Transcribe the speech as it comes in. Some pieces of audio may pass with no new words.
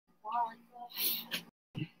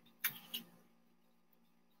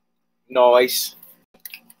Nice.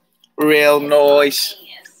 Real nice.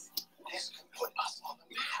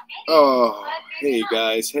 Oh, hey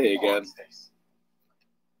guys. Hey again.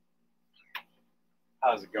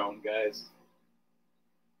 How's it going, guys?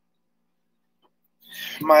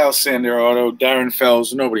 Miles Sander auto, Darren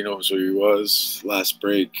Fells. Nobody knows who he was. Last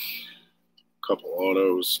break. Couple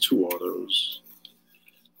autos, 2 autos.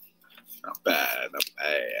 Not bad, not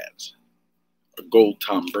bad. A gold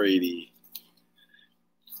Tom Brady.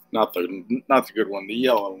 Not the good one, the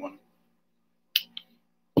yellow one.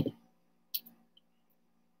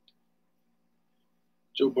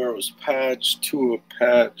 Joe Burrow's patch, Tua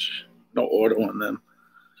patch. No auto on them.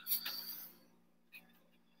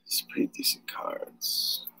 It's pretty decent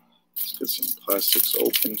cards. Let's get some plastics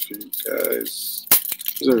open for you guys.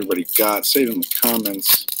 What's everybody got? Say it in the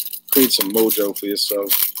comments. Create some mojo for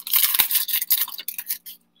yourself.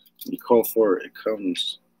 When you call for it, it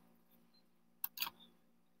comes.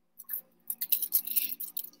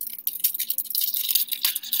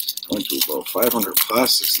 Going to about 500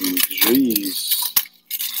 plastics in the G's.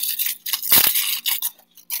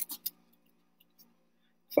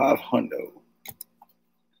 500.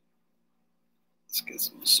 Let's get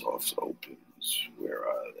some soft opens. Where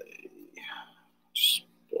are they? Just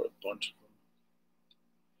bought a bunch of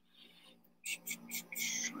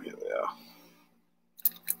them. Here they are.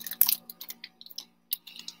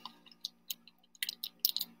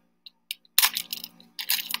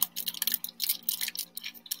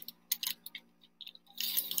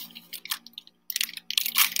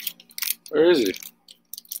 Where is he?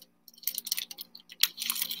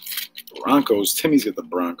 Broncos. Timmy's got the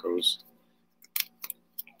Broncos.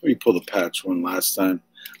 We pulled the patch one last time.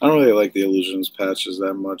 I don't really like the Illusions patches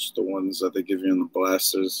that much. The ones that they give you in the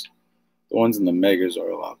blasters. The ones in the Megas are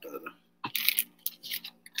a lot better.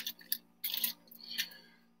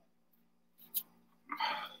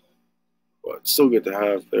 But still good to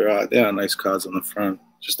have. They are nice cards on the front.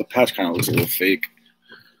 Just the patch kind of looks a little fake.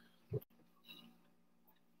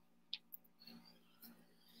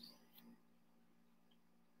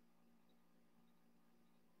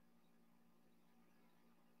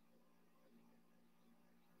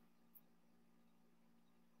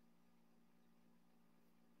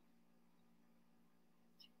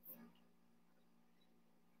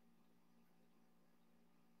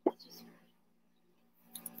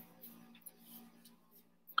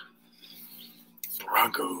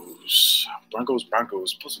 Broncos.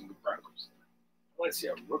 Put some new Broncos. I want to see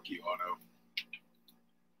a rookie auto.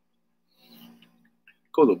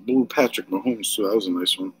 Go the blue Patrick Mahomes too. That was a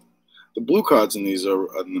nice one. The blue cards in these are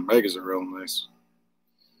in the Megas are real nice.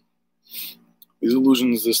 These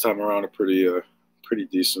Illusions this time around are pretty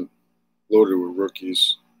decent. Loaded with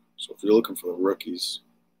rookies. So if you're looking for the rookies,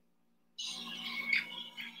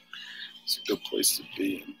 it's a good place to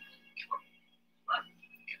be.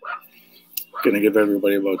 Gonna give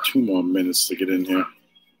everybody about 2 more minutes to get in here.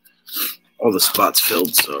 All the spots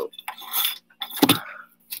filled, so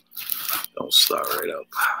don't start right up.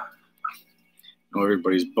 I know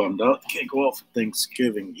everybody's bummed out. Can't go out for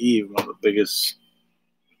Thanksgiving Eve, one of the biggest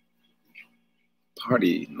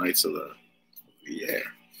party nights of the year.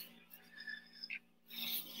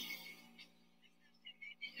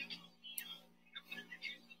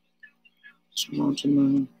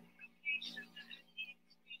 Tomorrow.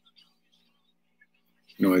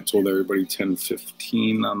 You know, I told everybody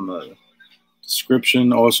 10:15 on the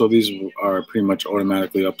description. Also, these are pretty much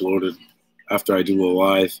automatically uploaded after I do a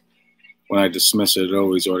live. When I dismiss it, it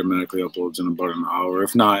always automatically uploads in about an hour.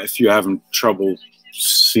 If not, if you're having trouble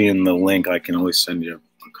seeing the link, I can always send you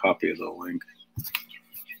a copy of the link.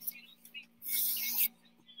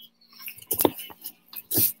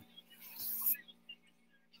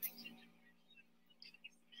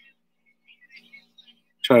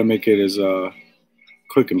 Try to make it as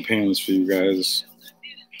quick and painless for you guys.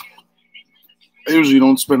 I usually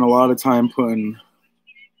don't spend a lot of time putting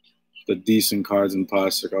the decent cards in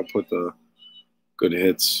plastic. I'll put the good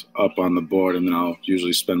hits up on the board, and then I'll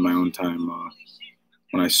usually spend my own time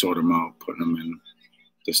when I sort them out, putting them in,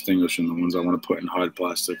 distinguishing the ones I want to put in hard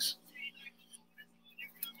plastics.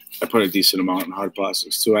 I put a decent amount in hard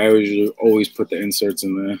plastics too. I always put the inserts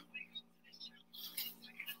in there.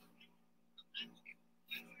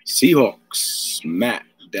 Seahawks, Matt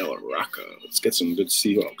Della Rocca. Let's get some good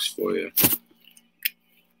Seahawks for you.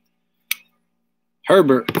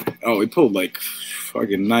 Herbert. Oh, we pulled like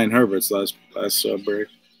fucking 9 Herberts last break.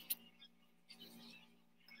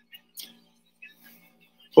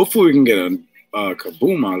 Hopefully we can get a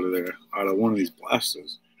kaboom out of there, out of one of these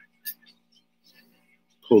blasters.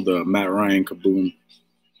 Pulled the Matt Ryan kaboom.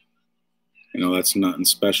 You know, that's nothing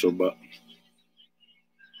special, but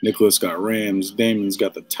Nicholas got Rams. Damon's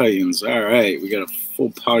got the Titans. All right, we got a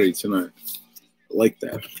full party tonight. I like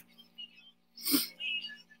that.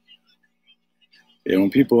 Yeah,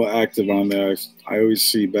 when people are active on there, I always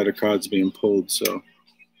see better cards being pulled. So,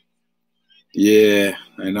 yeah,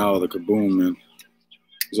 I know, the kaboom, man.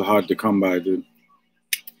 Those are hard to come by, dude.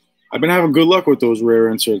 I've been having good luck with those rare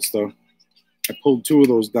inserts, though. I pulled 2 of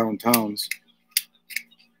those downtowns.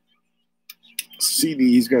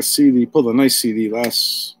 CD, he's got CD. He pulled a nice CD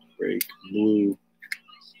last break. Blue,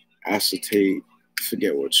 acetate. I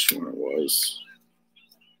forget which one it was.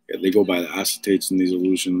 Yeah, they go by the acetates in these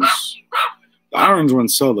illusions. The orange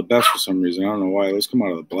ones sell the best for some reason. I don't know why. Those come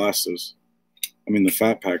out of the blasters. I mean, the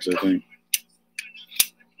fat packs, I think.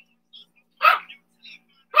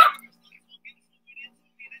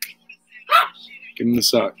 Give him the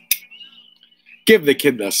sock. Give the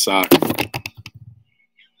kid the sock.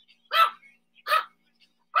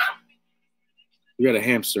 We got a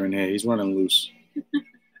hamster in here. He's running loose.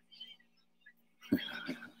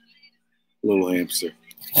 Little hamster.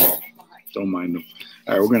 Don't mind him.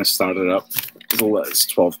 All right, we're going to start it up. There's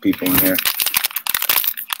 12 people in here.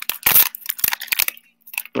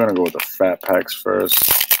 We're going to go with the fat packs first.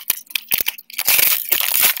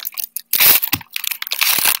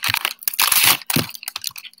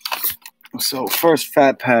 So, first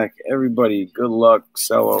fat pack, everybody, good luck,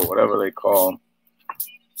 cello, whatever they call him.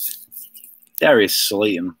 Darius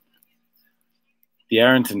Slayton.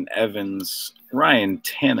 De'Aaron Evans. Ryan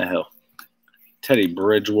Tannehill. Teddy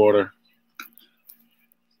Bridgewater.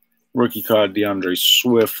 Rookie card, DeAndre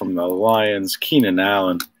Swift from the Lions. Keenan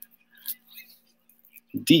Allen.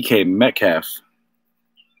 DK Metcalf.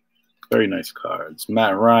 Very nice cards.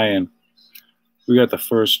 Matt Ryan. We got the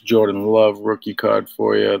first Jordan Love rookie card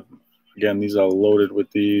for you. Again, these are loaded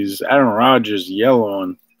with these. Aaron Rodgers, yellow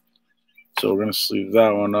one. So we're going to sleeve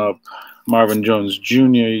that one up. Marvin Jones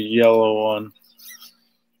Jr., yellow one.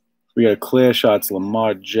 We got clear shots,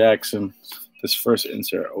 Lamar Jackson. This first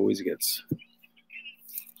insert always gets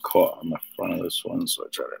caught on the front of this one, so I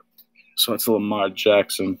try to. So it's Lamar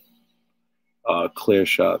Jackson, clear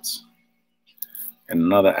shots. And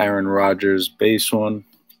another Aaron Rodgers base one.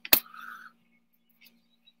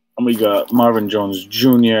 And we got Marvin Jones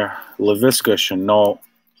Jr., Laviska Shenault.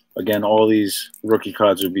 Again, all these rookie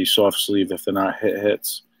cards would be soft sleeve if they're not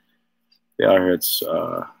hits. They are hits.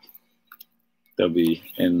 They'll be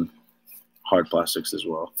in hard plastics as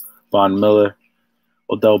well. Von Miller,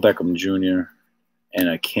 Odell Beckham Jr., and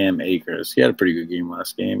a Cam Akers. He had a pretty good game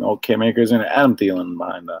last game. Oh, Cam Akers and Adam Thielen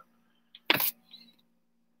behind that.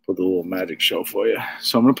 Put the little magic show for you.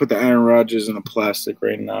 So I'm going to put the Aaron Rodgers in a plastic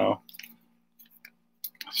right now.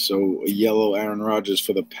 So a yellow Aaron Rodgers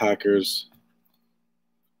for the Packers.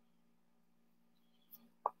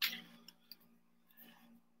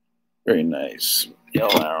 Very nice.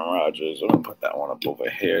 Yellow Aaron Rodgers. I'm going to put that one up over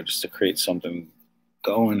here just to create something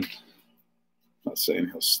going. Not saying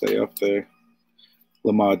he'll stay up there.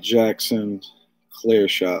 Lamar Jackson, clear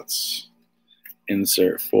shots.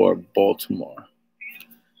 Insert for Baltimore.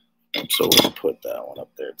 So we'll put that one up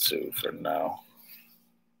there too for now.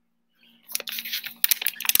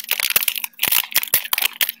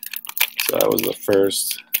 So that was the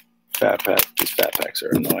first fat pack. These fat packs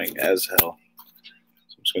are annoying as hell.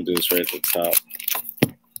 So I'm just going to do this right at the top.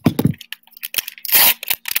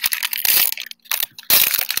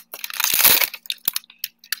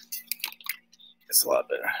 It's a lot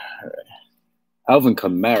better. All right. Alvin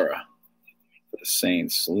Kamara for the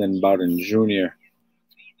Saints. Lynn Bowden Jr.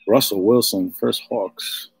 Russell Wilson, first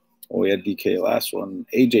Hawks. Oh, we had DK last one.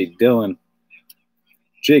 A.J. Dillon.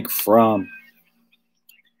 Jake Fromm.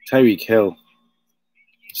 Tyreek Hill.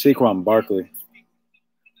 Saquon Barkley.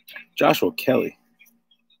 Joshua Kelly.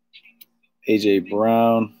 A.J.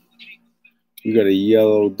 Brown. We got a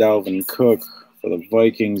yellow Dalvin Cook for the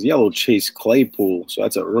Vikings. Yellow Chase Claypool. So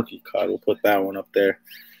that's a rookie card. We'll put that one up there.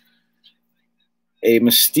 A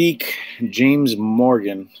Mystique James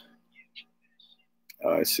Morgan.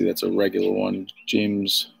 I see that's a regular one.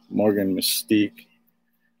 James Morgan Mystique.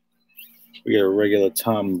 We got a regular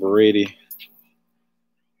Tom Brady.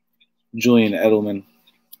 Julian Edelman.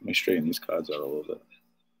 Let me straighten these cards out a little bit.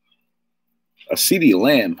 A CeeDee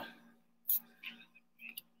Lamb.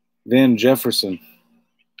 Van Jefferson.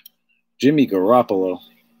 Jimmy Garoppolo.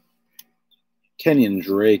 Kenyon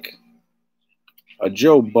Drake. A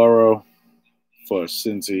Joe Burrow for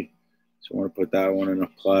Cincy. So I'm going to put that one in a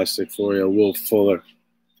plastic for you. Will Fuller.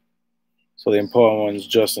 So the important ones,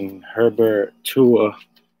 Justin Herbert, Tua,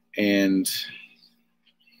 and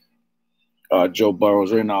Joe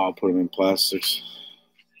Burrows. Right now I'll put them in plastics.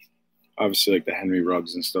 Obviously like the Henry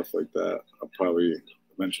Ruggs and stuff like that. I'll I'll probably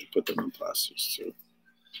eventually put them in plastics too.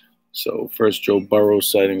 So first Joe Burrow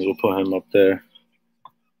sightings, we'll put him up there.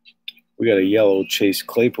 We got a yellow Chase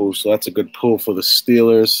Claypool, so that's a good pull for the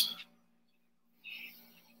Steelers.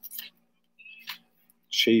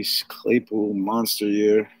 Chase Claypool, monster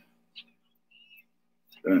year.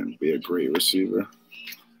 Gonna be a great receiver.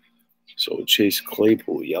 So Chase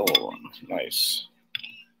Claypool, yellow one, nice.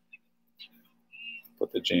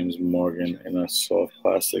 Put the James Morgan in a soft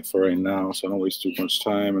plastic for right now, so I don't waste too much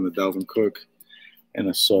time. And the Dalvin Cook in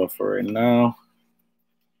a soft for right now.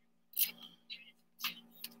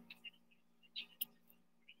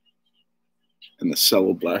 And the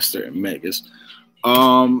Cello Blaster and Megas.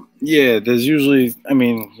 Yeah, there's usually, I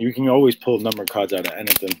mean, you can always pull number cards out of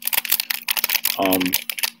anything.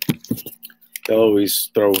 They'll always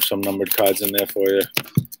throw some numbered cards in there for you.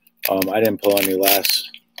 I didn't pull any last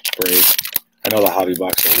break. I know the hobby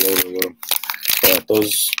box are loaded with them, but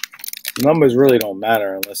those numbers really don't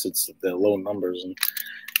matter unless it's the low numbers. And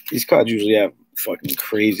these cards usually have fucking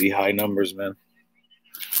crazy high numbers, man.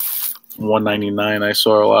 199, I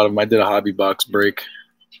saw a lot of them. I did a hobby box break.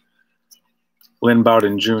 Lynn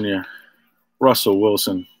Bowden Jr., Russell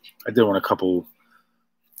Wilson. I did one a couple,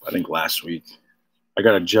 I think last week. I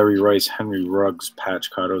got a Jerry Rice, Henry Ruggs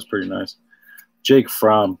patch card. It was pretty nice. Jake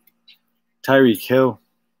Fromm, Tyreek Hill,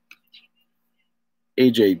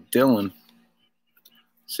 A.J. Dillon,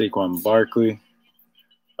 Saquon Barkley,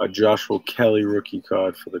 a Joshua Kelly rookie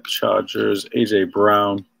card for the Chargers, A.J.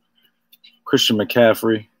 Brown, Christian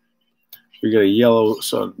McCaffrey. We got a yellow,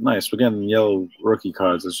 so nice. We're getting yellow rookie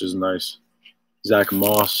cards, which is nice. Zach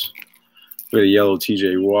Moss. We got a yellow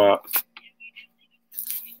T.J. Watt.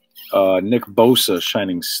 Nick Bosa,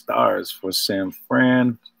 Shining Stars for Sam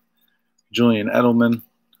Fran. Julian Edelman.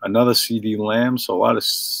 Another CD Lamb, so a lot of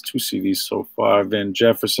 2 CDs so far. Van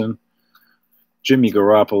Jefferson. Jimmy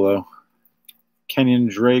Garoppolo. Kenyon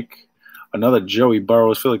Drake. Another Joey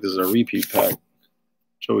Burrows. I feel like this is a repeat pack.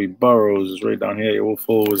 Joey Burrows is right down here. Will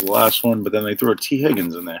Fuller was the last one, but then they threw a T.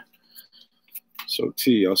 Higgins in there. So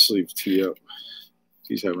T, I'll sleeve T up.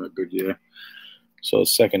 T's having a good year. So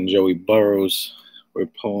second Joey Burrows we're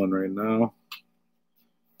pulling right now.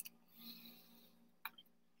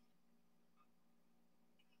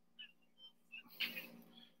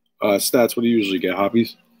 Stats, what do you usually get?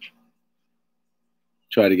 Hobbies?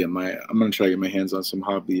 I'm gonna try to get my hands on some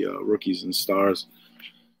hobby rookies and stars.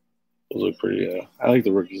 Those look pretty. I like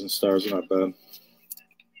the rookies and stars. They're not bad.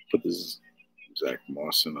 Put this Zach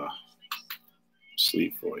Moss in a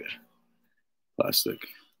sleeve for you. Plastic.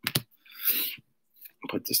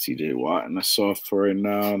 Put this TJ Watt in a soft for right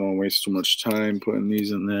now. Don't waste too much time putting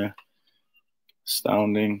these in there.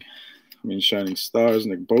 Astounding. I mean, Shining Stars,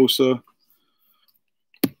 Nick Bosa.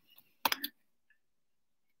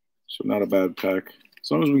 So not a bad pack. As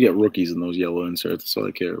long as we get rookies in those yellow inserts, that's all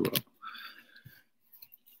I care about.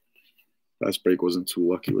 Last break wasn't too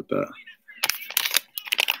lucky with that.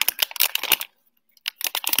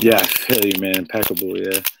 Yeah, I feel you, man. Impeccable,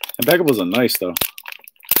 yeah. Impeccables are nice, though.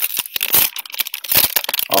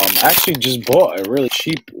 I actually just bought a really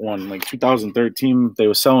cheap one, like 2013. They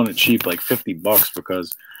were selling it cheap, like $50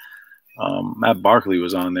 because Matt Barkley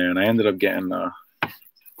was on there, and I ended up getting a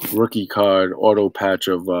rookie card auto patch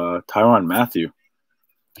of Tyrann Mathieu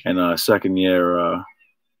and a second year, I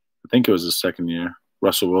think it was his second year,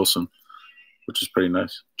 Russell Wilson, which is pretty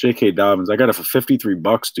nice. J.K. Dobbins, I got it for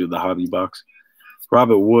 $53, dude, the hobby box.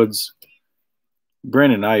 Robert Woods,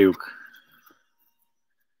 Brandon Ayuk,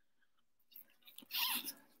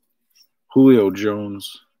 Julio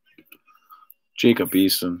Jones, Jacob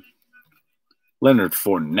Eason, Leonard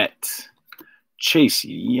Fournette, Chase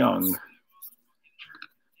Young,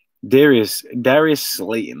 Darius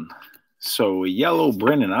Slayton. So a yellow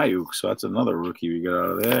Brandon Ayuk. So that's another rookie we got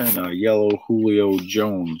out of there. And a yellow Julio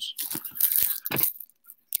Jones.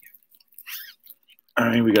 All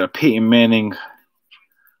right, we got a Peyton Manning.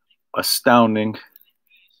 Astounding.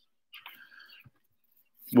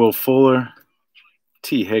 Will Fuller.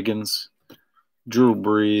 T. Higgins. Drew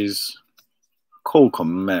Brees. Cole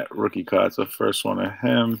Kmet. Rookie cards. The first one of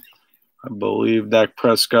him. I believe. Dak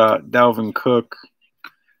Prescott. Dalvin Cook.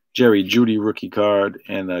 Jerry Jeudy rookie card,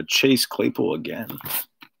 and Chase Claypool again.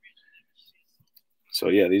 So,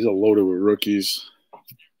 yeah, these are loaded with rookies.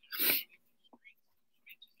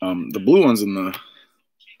 The blue ones in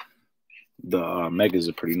the Megas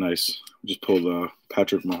are pretty nice. Just pulled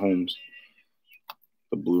Patrick Mahomes.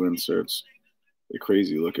 The blue inserts. They're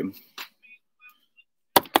crazy looking.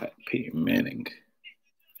 Peyton Manning.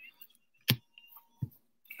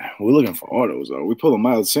 We're looking for autos, though. We pulled a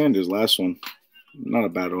Miles Sanders last one. Not a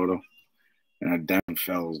bad auto. And a Darren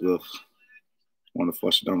Fells. Ugh. Want to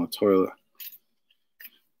flush it down the toilet.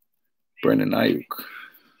 Brandon Ayuk.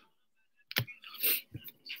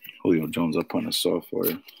 Julio Jones, I'll put in a saw for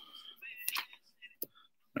you.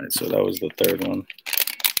 All right, so that was the third one.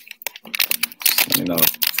 Let me know,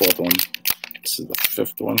 fourth one. This is the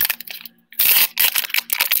fifth one.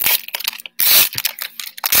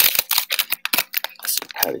 Let's see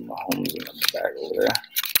Patty Mahomes in the bag over there.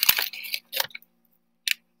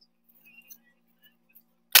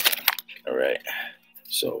 All right,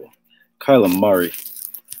 so Kyler Murray,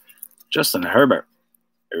 Justin Herbert,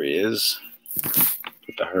 there he is.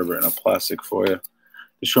 Put the Herbert in a plastic for you.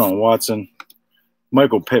 Deshaun Watson,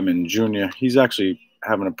 Michael Pittman Jr. He's actually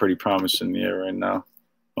having a pretty promising year right now.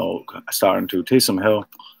 Oh, starting to. Taysom Hill,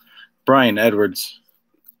 Brian Edwards,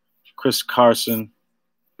 Chris Carson,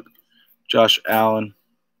 Josh Allen.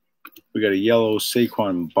 We got a yellow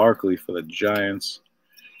Saquon Barkley for the Giants.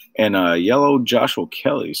 And a yellow Joshua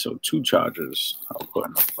Kelly. So 2 Chargers. I'll put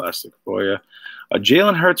in a plastic for you. A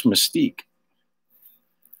Jalen Hurts Mystique.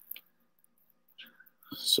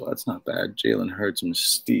 So that's not bad. Jalen Hurts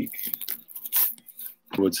Mystique.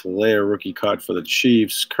 Woods Hilaire rookie card for the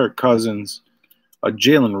Chiefs. Kirk Cousins. A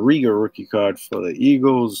Jalen Reagor rookie card for the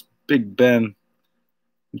Eagles. Big Ben.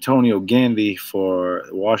 Antonio Gandy for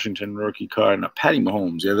Washington rookie card. And a Patty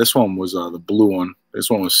Mahomes. Yeah, this one was the blue one. This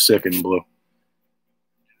one was sick in blue.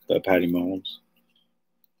 That Patty Mahomes.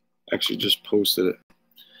 Actually just posted it.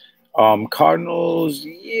 Cardinals,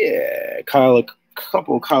 yeah. A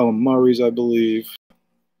couple of Kyler Murrays, I believe.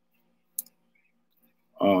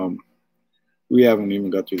 We haven't even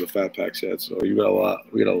got through the fat packs yet, so you got a lot.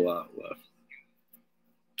 We got a lot left.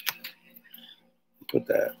 Put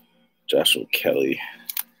that Joshua Kelly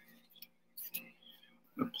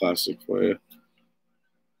in a plastic for you.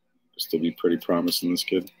 Still be pretty promising, this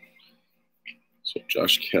kid. So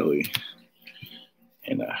Josh Kelly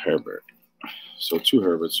and a Herbert. So 2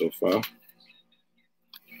 Herberts so far.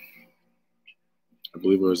 I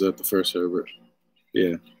believe I was at the first Herbert.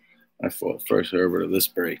 Yeah, I fought first Herbert of this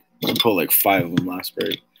break. I pulled like 5 of them last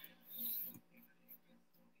break.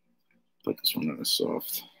 Put this one in a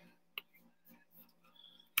soft.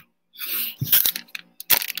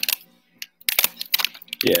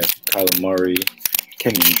 Yeah, Kyler Murray,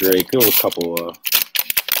 Kenyon Drake. There was a couple of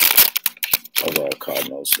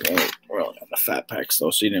Cardinals. We're only on the fat packs,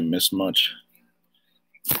 though, so you didn't miss much.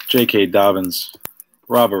 J.K. Dobbins,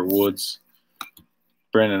 Robert Woods,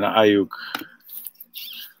 Brandon Ayuk,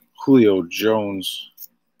 Julio Jones,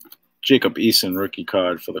 Jacob Eason rookie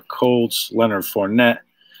card for the Colts, Leonard Fournette,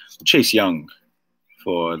 Chase Young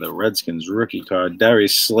for the Redskins rookie card,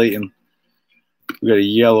 Darius Slayton. We got a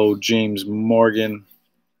yellow James Morgan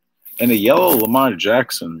and a yellow Lamar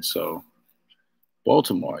Jackson. So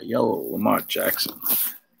Baltimore, yellow Lamar Jackson.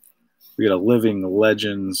 We got a living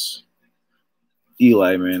legends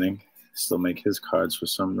Eli Manning. Still make his cards for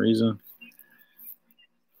some reason.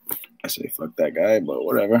 I say fuck that guy, but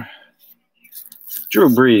whatever. Drew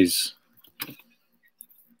Brees.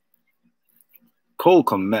 Cole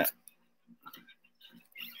Kmet.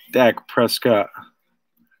 Dak Prescott.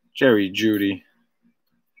 Jerry Jeudy.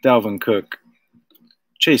 Dalvin Cook.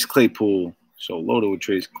 Chase Claypool. So loaded with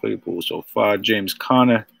Chase Claypool so far. James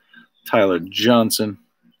Conner. Tyler Johnson.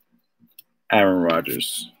 Aaron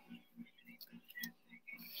Rodgers.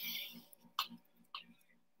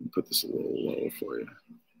 Put this a little lower for you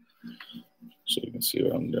so you can see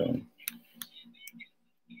what I'm doing.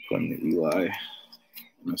 Putting the Eli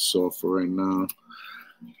in a soft for right now.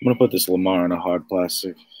 I'm going to put this Lamar in a hard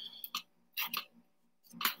plastic.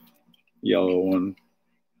 Yellow one.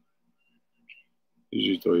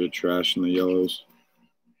 Usually throw your trash in the yellows.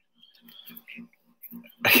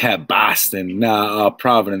 I got Boston. Nah,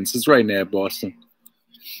 Providence. It's right near Boston.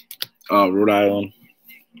 Rhode Island.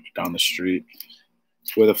 Down the street.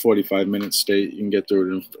 It's with a 45-minute state. You can get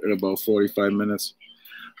through it in about 45 minutes.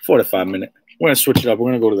 45 minutes. We're going to switch it up.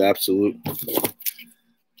 We're going to go to the absolute.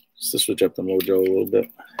 Just to switch up the mojo a little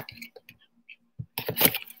bit.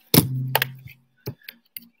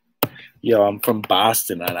 Yo, I'm from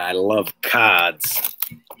Boston, and I love cards.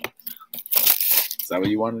 Is that what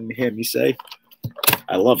you wanted to hear me say?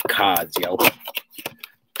 I love cards, yo.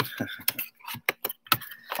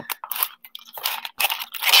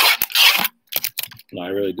 No, I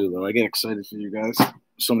really do, though. I get excited for you guys.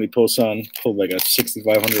 Somebody pulled like a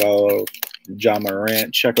 $6,500 John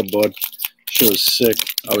Morant checkerboard. She was sick.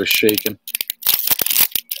 I was shaking.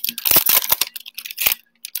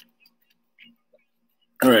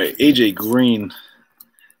 All right, AJ Green,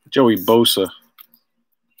 Joey Bosa.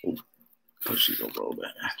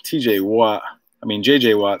 JJ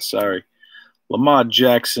Watt, sorry. Lamar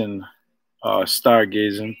Jackson,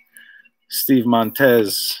 stargazing. Steve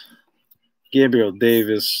Montez, Gabriel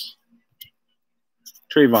Davis,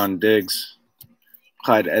 Trayvon Diggs,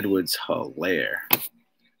 Clyde Edwards-Helaire.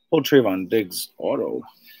 Pulled Trayvon Diggs auto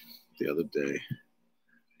the other day.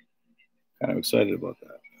 Kind of excited about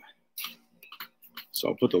that. So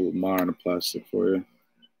I'll put the Lamar in the plastic for you.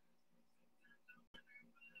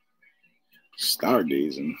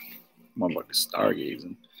 Stargazing. Motherfucker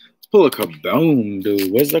stargazing. Let's pull a kaboom,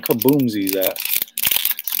 dude. Where's the kaboomsies at?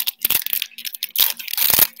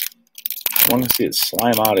 I want to see it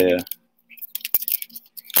slime out of here.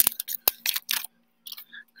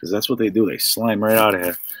 Because that's what they do. They slime right out of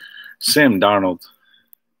here. Sam Darnold.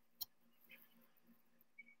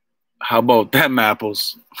 How about them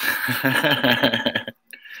apples? How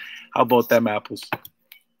about them apples?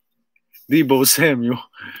 Deebo Samuel.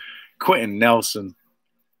 Quentin Nelson.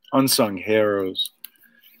 Unsung Heroes.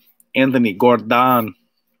 Anthony Gordon.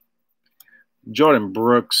 Jordan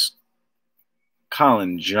Brooks.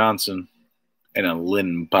 Colin Johnson. And a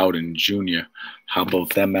Lynn Bowden Jr. How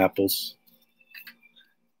about them apples?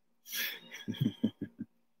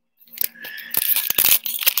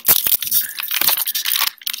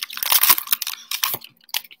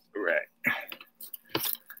 Right.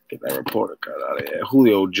 Get that reporter card out of here.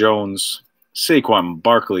 Julio Jones, Saquon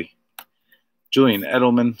Barkley, Julian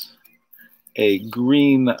Edelman, a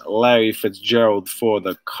green Larry Fitzgerald for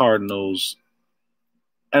the Cardinals,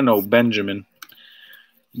 Eno Benjamin,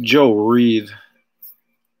 Joe Reed,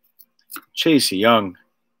 Chase Young,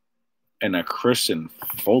 and a Christian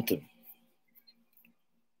Fulton.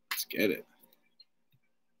 Let's get it.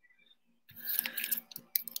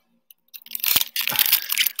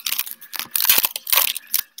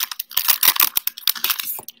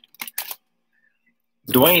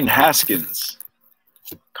 Dwayne Haskins,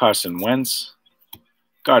 Carson Wentz,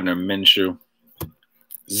 Gardner Minshew,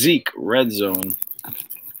 Zeke Red Zone,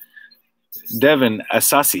 Devin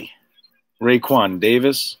Asasi, Raekwon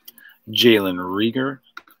Davis, Jalen Reagor,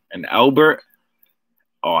 and Albert.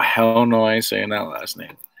 Oh, hell no, I ain't saying that last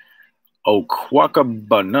name.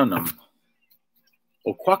 Okwakabenum.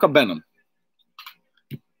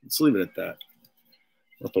 Let's leave it at that.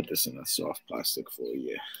 I'll put this in a soft plastic for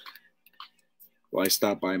you. Well, I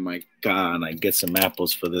stop by my car and I get some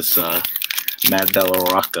apples for this Matt Della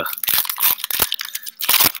Rocca.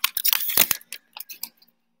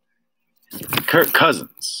 Kirk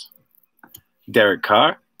Cousins. Derek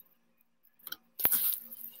Carr.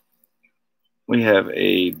 We have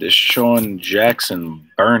a Deshaun Jackson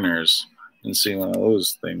Burners. Didn't see one of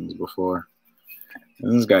those things before.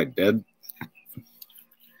 Is this guy dead?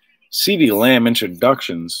 CeeDee Lamb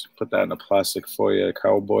introductions. Put that in a plastic for you.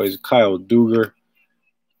 Cowboys. Kyle Duggar.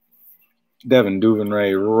 Devin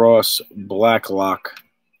Duvernay. Ross Blacklock.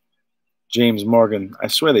 James Morgan. I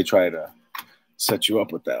swear they try to set you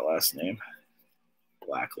up with that last name.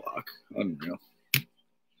 Blacklock. Unreal.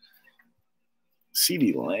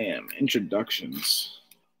 CeeDee Lamb introductions.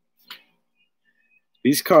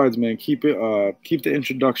 These cards, man, keep the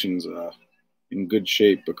introductions in good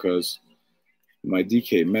shape because my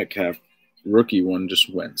DK Metcalf rookie one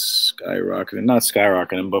just went skyrocketing. Not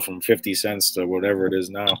skyrocketing, but from 50 cents to whatever it is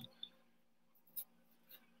now.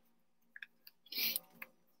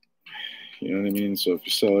 You know what I mean? So if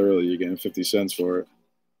you sell early, you're getting 50 cents for it.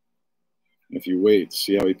 If you wait to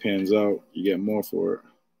see how he pans out, you get more for it.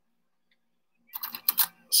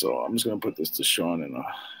 So I'm just going to put this Deshaun in a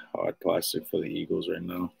hard plastic for the Eagles right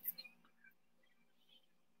now.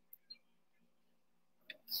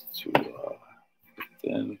 It's too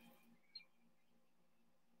thin.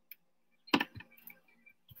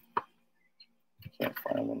 Can't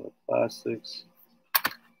find one of the plastics.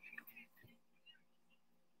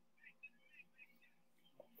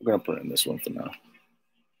 I'm going to put it in this one for now.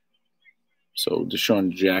 So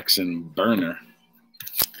Deshaun Jackson Burner.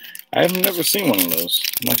 I have never seen one of those.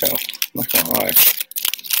 I'm not gonna lie.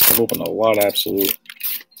 I've opened a lot of Absolute.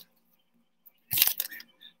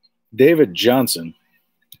 David Johnson,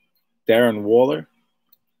 Darren Waller,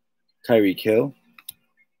 Tyreek Hill,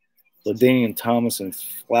 LaDainian Thomas and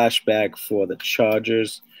flashback for the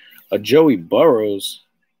Chargers, a Joey Burrows,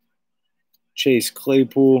 Chase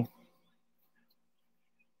Claypool,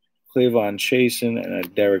 Clavon Chasen, and a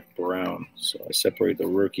Derek Brown. So I separate the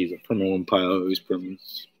rookies. I put them in one pile. I always put them in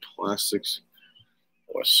plastics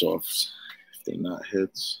or softs if they're not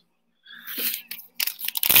hits.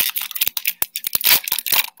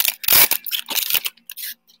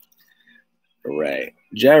 All right.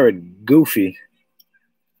 Jared Goofy,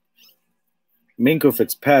 Minkah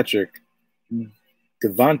Fitzpatrick,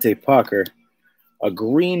 Devontae Parker, a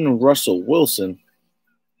green Russell Wilson,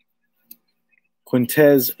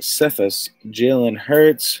 Quintez Cephas, Jalen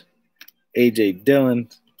Hurts, A.J. Dillon,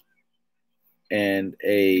 and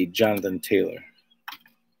a Jonathan Taylor.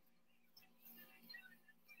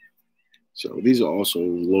 So these are also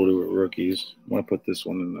loaded with rookies. I want to put this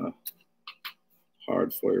one in the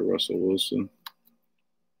hard for you, Russell Wilson.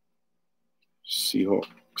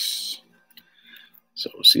 Seahawks. So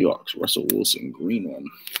Seahawks, Russell Wilson, green one.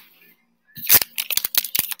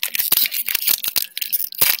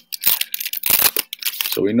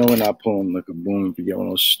 So we know we're not pulling like a boom if you get one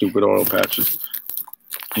of those stupid auto patches.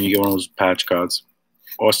 And you get one of those patch cards.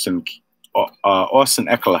 Austin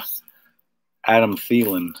Eckler, Adam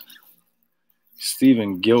Thielen,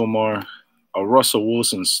 Stephen Gilmore, a Russell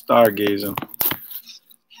Wilson stargazing,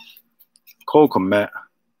 Cole Kmet,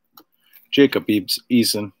 Jacob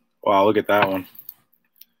Eason. Wow, look at that one.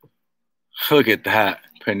 Look at that.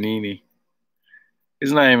 Panini.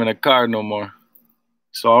 He's not even a card no more.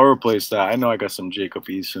 So I'll replace that. I know I got some Jacob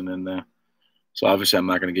Eason in there. So obviously I'm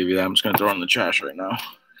not going to give you that. I'm just going to throw it in the trash right now.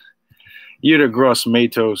 Yeter Gross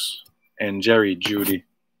Matos and Jerry Jeudy.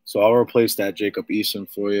 So I'll replace that Jacob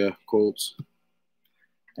Eason for you, Colts.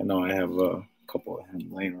 I know I have a couple of him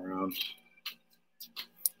laying around.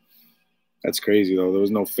 That's crazy, though. There was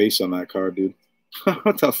no face on that card, dude.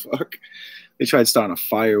 What the fuck? They tried starting a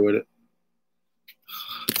fire with it.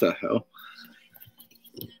 What the hell?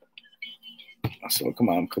 So, come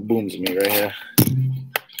on. Kabooms me right here.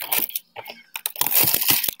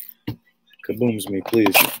 Kabooms me,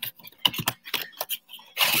 please.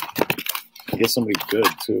 Get somebody good,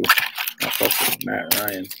 too. I fuck with Matt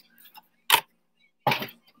Ryan.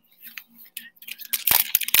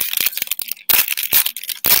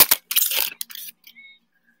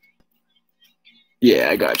 Yeah,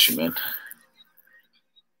 I got you, man.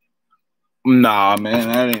 Nah, man,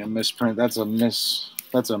 that ain't a misprint. That's a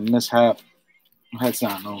mishap. That's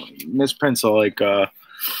not no misprints are like the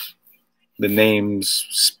names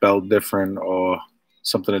spelled different or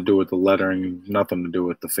something to do with the lettering, nothing to do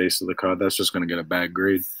with the face of the card. That's just gonna get a bad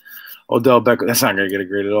grade. Odell Beckham, that's not gonna get a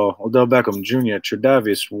grade at all. Odell Beckham Jr.,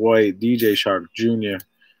 Tre'Davious White, DJ Shark Jr.,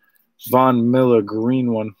 Von Miller,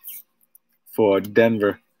 green one for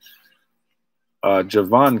Denver.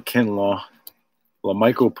 Javon Kinlaw,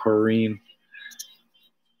 LaMichael Perrine,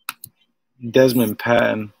 Desmond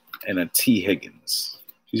Patton, and a T. Higgins.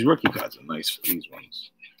 These rookie cards are nice for these ones.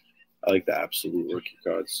 I like the absolute rookie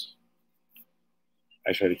cards.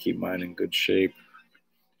 I try to keep mine in good shape.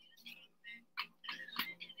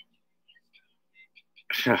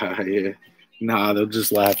 Yeah. Nah, they'll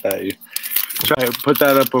just laugh at you. Try to put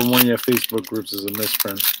that up on one of your Facebook groups as a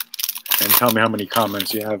misprint and tell me how many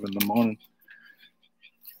comments you have in the morning.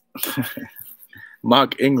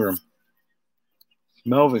 Mark Ingram,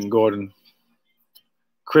 Melvin Gordon,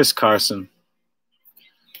 Chris Carson,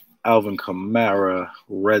 Alvin Kamara,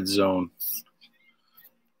 Red Zone,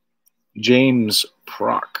 James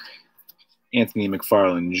Prock, Anthony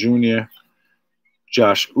McFarland Jr.,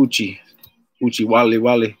 Josh Uchi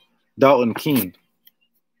Wally, Dalton Keene.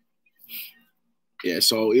 Yeah,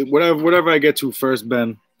 so whatever I get to first,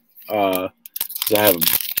 Ben, I have a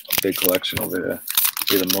big collection over there.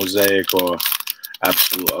 Either Mosaic or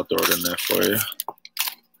Absolute. I'll throw it in there for you.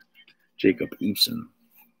 Jacob Eason.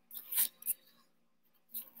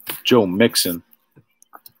 Joe Mixon.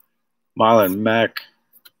 Marlon Mack.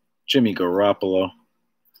 Jimmy Garoppolo.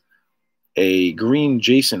 A green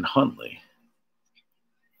Jason Huntley.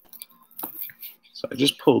 So I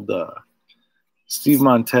just pulled Steve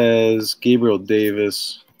Montez, Gabriel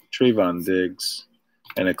Davis, Trayvon Diggs,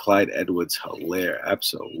 and a Clyde Edwards-Helaire.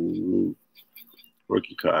 Absolute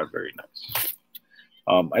rookie card. Very nice.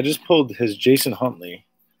 I just pulled his Jason Huntley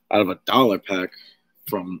out of a dollar pack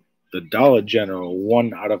from the Dollar General,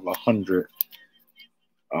 1 out of 100.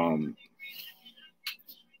 Out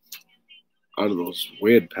of those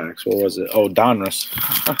weird packs. What was it? Oh, Donruss.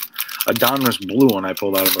 A Donruss blue one I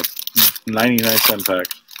pulled out of a 99-cent pack.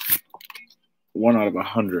 1 out of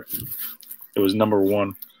 100. It was number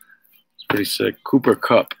 1. It's pretty sick. Cooper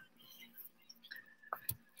Kupp.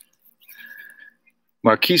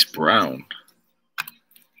 Marquise Brown.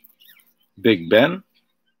 Big Ben.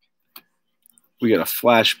 We got a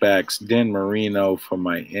flashbacks. Dan Marino from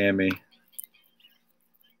Miami.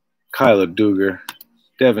 Kyler Duggar.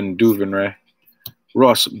 Devin Duvernay.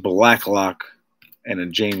 Ross Blacklock. And a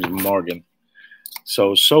James Morgan.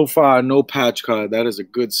 So far, no patch card. That is a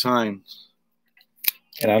good sign.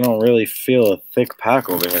 And I don't really feel a thick pack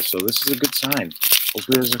over here, so this is a good sign.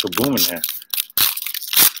 Hopefully there's like a boom in there.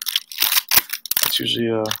 That's usually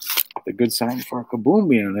a good sign for a kaboom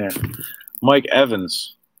being in there. Mike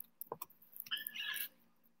Evans.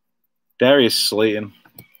 Darius Slayton.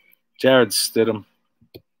 Jared Stidham.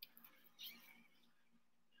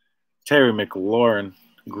 Terry McLaurin.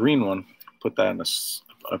 Green one. Put that in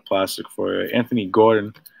a plastic for you. Anthony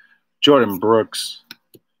Gordon. Jordan Brooks.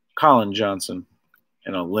 Colin Johnson,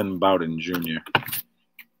 and a Lynn Bowden Jr.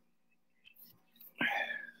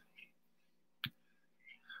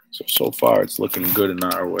 So far, it's looking good in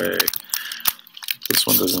our way. This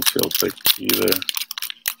one doesn't feel thick either.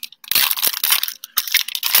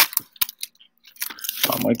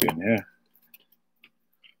 Oh, it might be in here.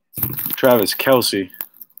 Travis Kelce,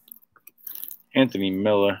 Anthony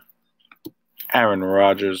Miller, Aaron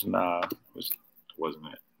Rodgers, nah, wasn't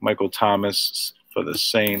it? Michael Thomas for the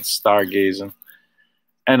Saints, stargazing.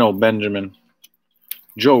 Eno Benjamin,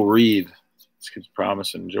 Joe Reed, this kid's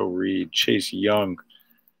promising, Joe Reed, Chase Young,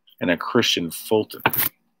 and a Christian Fulton.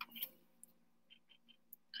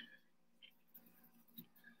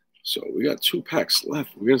 So we got 2 packs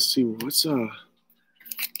left. We gotta see what's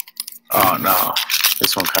Oh no,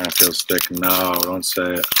 this one kind of feels thick. No, don't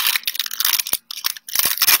say it.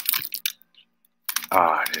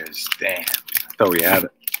 Ah, it is. Damn, I thought we had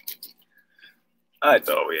it.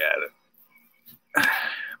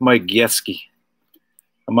 Mike Gesicki,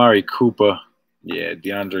 Amari Cooper, yeah,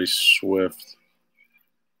 DeAndre Swift,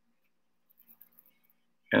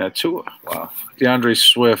 and a Tua. Wow, DeAndre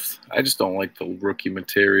Swift. I just don't like the rookie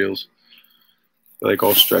materials. They're like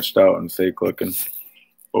all stretched out and fake looking.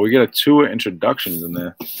 But we get a Tua introductions in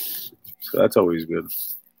there, so that's always good.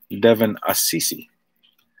 Devin Asisi,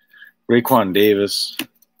 Raekwon Davis,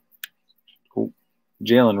 Jalen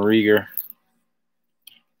Reagor,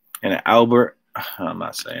 and Albert. I'm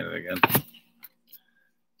not saying it again.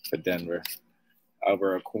 For Denver,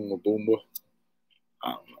 Albert Akungabumba.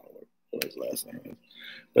 I don't know what his last name is.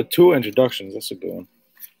 But 2 introductions. That's a good one.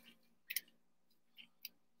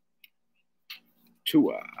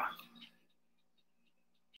 Tua.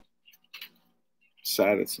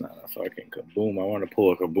 Sad it's not a fucking kaboom. I want to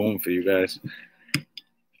pull a kaboom for you guys.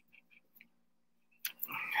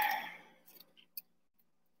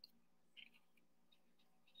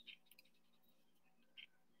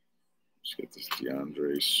 Let's get this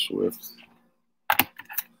DeAndre Swift.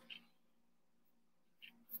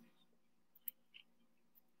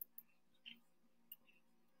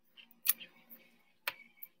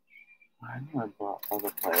 I know I bought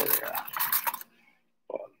other players. Yeah.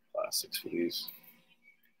 Bought plastics for these.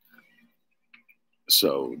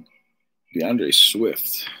 So, DeAndre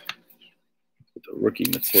Swift with the rookie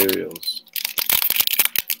materials.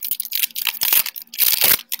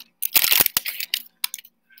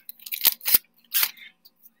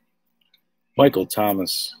 Michael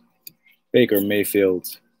Thomas, Baker Mayfield,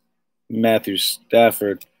 Matthew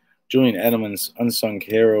Stafford, Julian Edelman's Unsung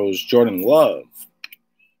Heroes, Jordan Love,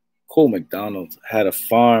 Cole McDonald, Had a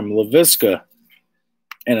Farm, LaVisca,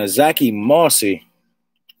 and a Zachy Mossy.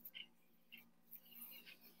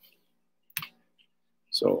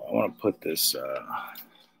 So I want to put this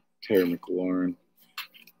Terry McLaurin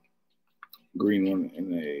green one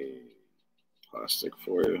in a plastic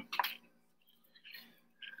for you.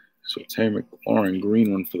 So Terry McLaurin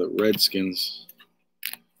green one for the Redskins.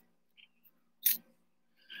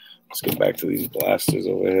 Let's get back to these blasters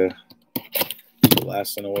over here.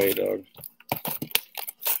 Blasting away, dog.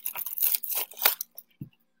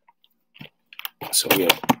 So we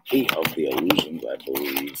have 8 of the illusions, I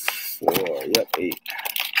believe. 4, yep, 8.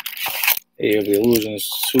 8 of the illusions,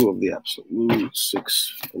 2 of the absolute,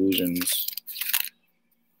 6 illusions.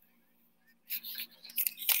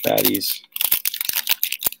 Fatties.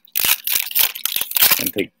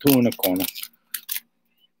 And take 2 in the corner.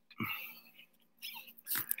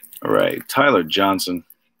 All right, Tyler Johnson,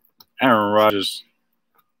 Aaron Rodgers,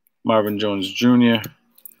 Marvin Jones Jr.,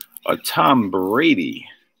 a Tom Brady,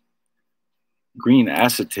 green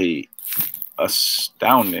acetate,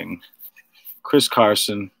 astounding, Chris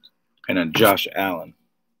Carson, and a Josh Allen.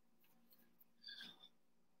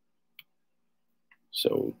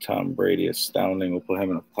 So Tom Brady, astounding. We'll put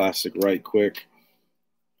him in a plastic right quick.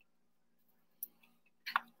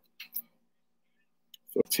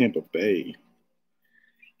 For Tampa Bay.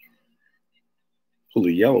 Pull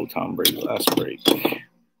the yellow Tom Brady last break.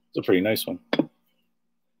 It's a pretty nice one.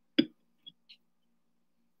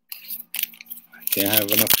 Can't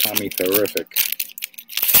have enough Tommy Terrific.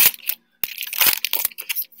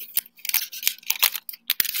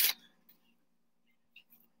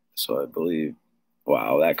 So I believe,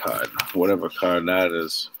 wow, that card, whatever card that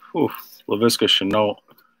is. Whew. LaVisca Chenault,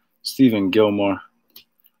 Stephen Gilmore.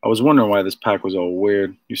 I was wondering why this pack was all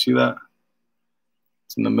weird. You see that?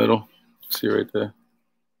 It's in the middle. See right there.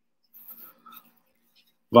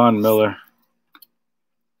 Von Miller.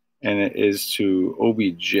 And it is to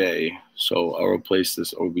OBJ. So I'll replace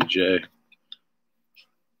this OBJ.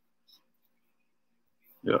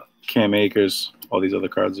 Yeah. Cam Akers. All these other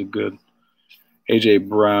cards are good. AJ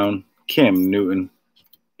Brown. Cam Newton.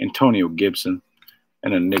 Antonio Gibson,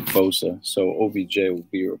 and a Nick Bosa. So OBJ will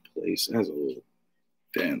be replaced. It has a little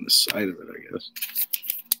down the side of it, I guess.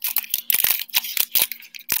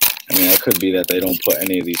 I mean, it could be that they don't put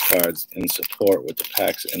any of these cards in support with the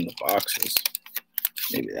packs in the boxes.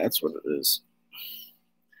 Maybe that's what it is.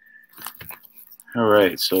 All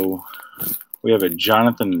right, so we have a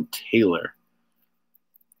Jonathan Taylor.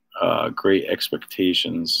 Great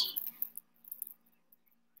expectations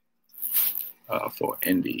for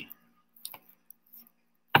Indy.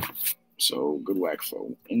 So good whack for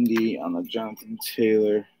Indy on the Jonathan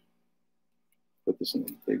Taylor. Put this in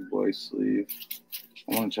the big boy sleeve.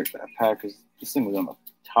 I want to check that pack because this thing was on the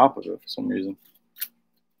top of it for some reason.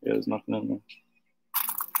 Yeah, there's nothing in there.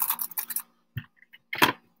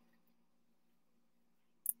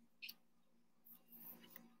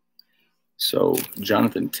 So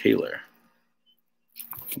Jonathan Taylor.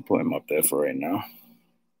 I'll put him up there for right now.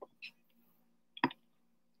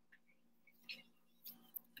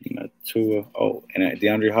 And a Tua. Oh, and a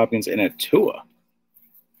DeAndre Hopkins and a Tua.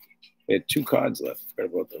 We had 2 cards left.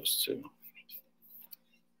 Forgot about those 2. I'm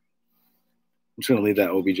just going to leave that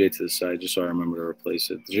OBJ to the side just so I remember to replace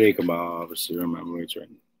it. Jacob, obviously, remember it's right at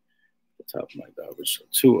the top of my garbage. So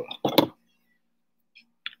Tua.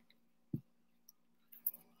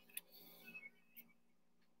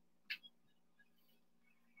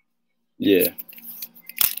 Yeah.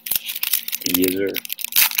 Yes, sir.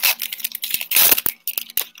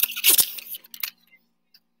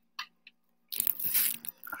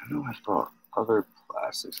 I know I brought other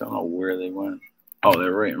plastics. I don't know where they went. Oh,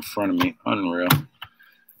 they're right in front of me. Unreal.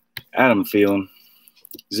 Adam Thielen,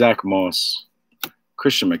 Zach Moss,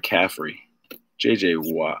 Christian McCaffrey, J.J.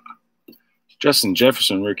 Watt, Justin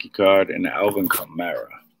Jefferson rookie card, and Alvin Kamara.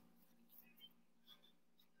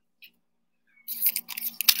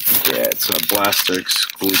 Yeah, it's a Blaster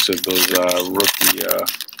exclusive. Those rookie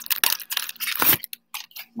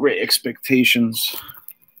great expectations.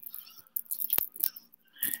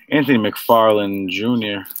 Anthony McFarland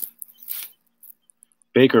Jr.,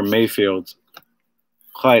 Baker Mayfield,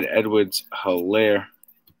 Clyde Edwards-Helaire,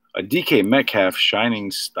 a DK Metcalf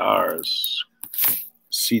Shining Stars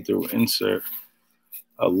see-through insert,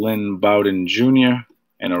 a Lynn Bowden Jr.,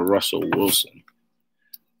 and a Russell Wilson.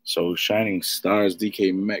 So Shining Stars,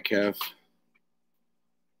 DK Metcalf.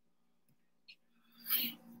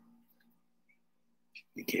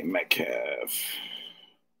 DK Metcalf.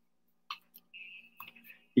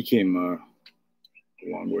 He came a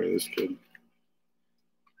long way, this kid.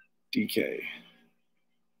 DK.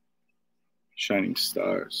 Shining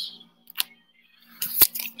Stars.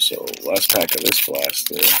 So last pack of this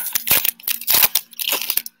blaster.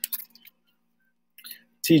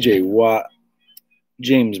 TJ Watt,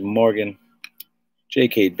 James Morgan,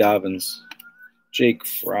 J.K. Dobbins, Jake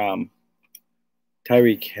Fromm,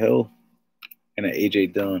 Tyreek Hill, and an A.J.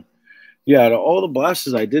 Dillon. Yeah, out of all the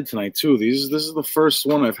blasters I did tonight, too, this is the first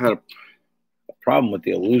one I've had a problem with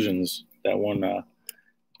the illusions. That one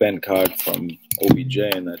Ben card from OBJ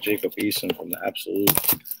and that Jacob Eason from the Absolute.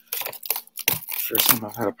 First time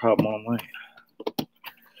I've had a problem online.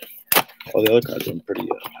 All the other cards have been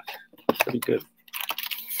pretty good.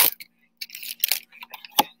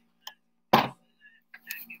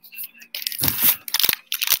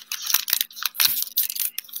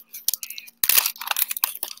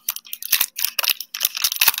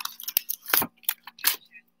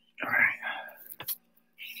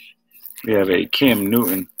 We have a Cam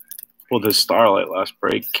Newton, pulled his Starlight last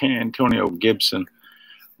break. Antonio Gibson,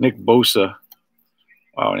 Nick Bosa,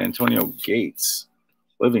 and Antonio Gates.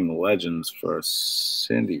 Living legends for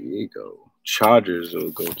San Diego. Chargers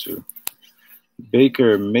will go to.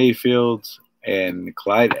 Baker Mayfield and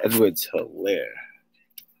Clyde Edwards-Helaire.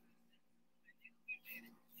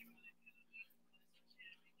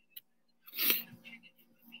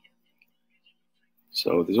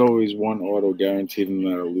 So there's always one auto guaranteed in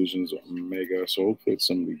that Illusions Omega. So hopefully it's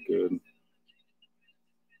somebody good.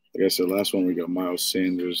 Like I said, last one we got Miles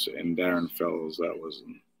Sanders and Darren Fellows. That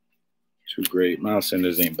wasn't too great. Miles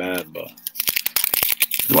Sanders ain't bad, but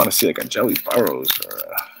you want to see like a Joey Burrows or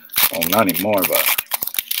well, not anymore, but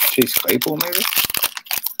Chase Claypool maybe?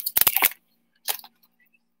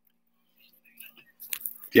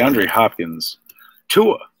 DeAndre Hopkins,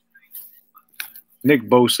 Tua, Nick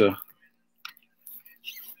Bosa,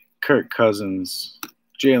 Kirk Cousins,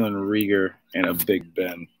 Jalen Reagor, and a Big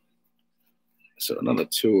Ben. So another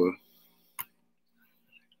Tua.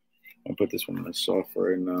 I'll put this one in the soft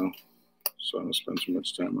right now, so I don't spend too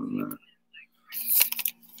much time on that.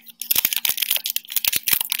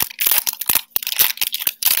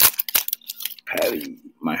 Patty,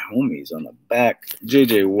 my homies on the back.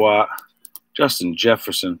 J.J. Watt, Justin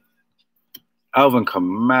Jefferson, Alvin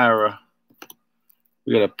Kamara.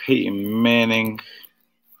 We got a Peyton Manning,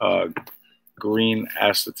 green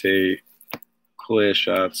acetate, clear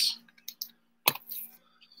shots.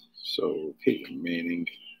 So Peyton Manning.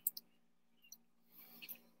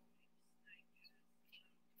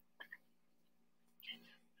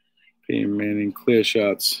 Peyton Manning, clear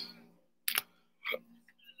shots.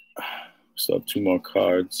 Still have 2 more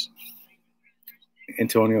cards.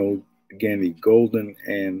 Antonio Gandy Golden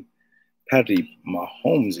and Patty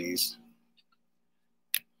Mahomesies.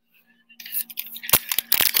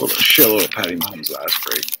 Pulled a shitload of Patty Mahomes last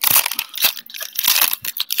break.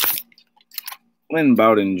 Lynn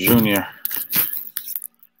Bowden Jr.,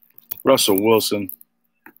 Russell Wilson,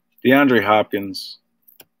 DeAndre Hopkins,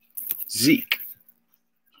 Zeke,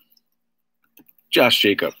 Josh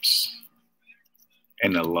Jacobs,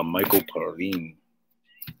 and a LaMichael Perine.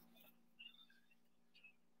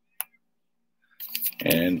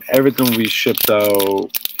 And everything we shipped out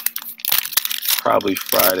probably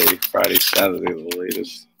Friday, Saturday, the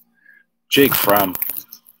latest. Jake Fromm,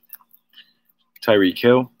 Tyreek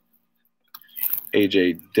Hill,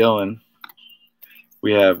 AJ Dillon.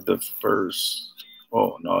 We have the first,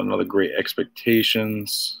 another Great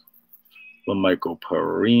Expectations. LaMichael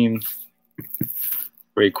Perine,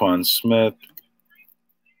 Raekwon Smith,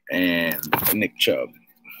 and Nick Chubb.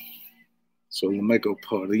 So LaMichael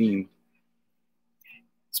Perine,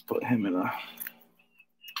 let's put him in a,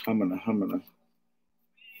 I'm gonna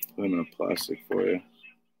put him in a plastic for you.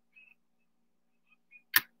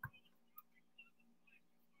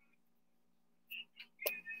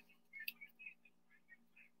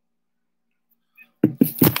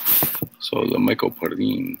 So LaMichael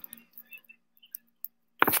Perine.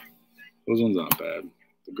 Those ones aren't bad.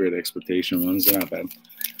 The Great Expectation ones, they're not bad.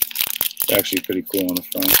 They're actually pretty cool on the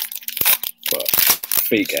front. But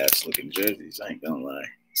fake ass looking jerseys, I ain't gonna lie.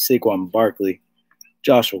 Saquon Barkley,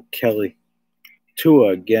 Joshua Kelly,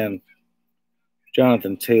 Tua again,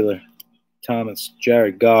 Jonathan Taylor, Thomas,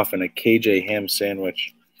 Jared Goff, and a KJ ham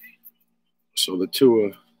sandwich. So the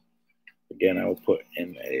Tua, again, I will put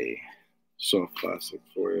in a soft plastic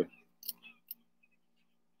for you.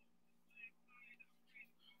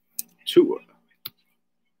 Tua.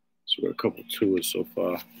 So we got a couple Tuas so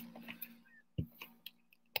far.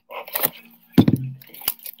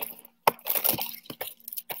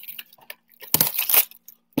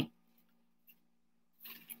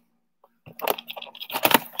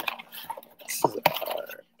 This is our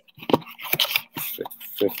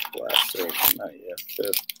fifth plastic, not yet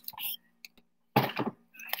fifth.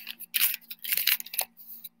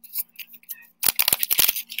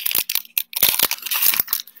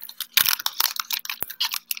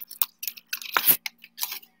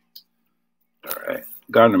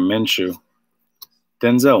 Gardner Minshew,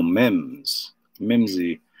 Denzel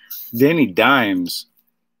Mimsy, Danny Dimes,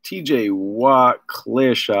 TJ Watt,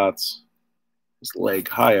 clear shots. His leg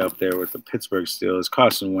high up there with the Pittsburgh Steelers.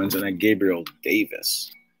 Carson Wentz, and then Gabriel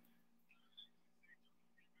Davis.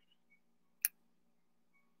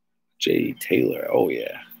 Jay Taylor, oh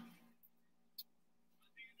yeah.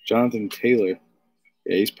 Jonathan Taylor,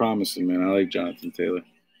 yeah, he's promising, man. I like Jonathan Taylor.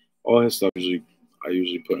 All his stuff I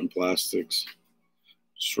usually put in plastics.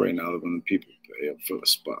 Just right now, when the people pay up for the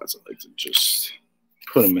spots, I like to just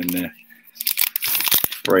put them in there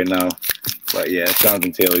right now. But yeah,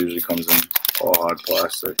 Jonathan Taylor usually comes in all hard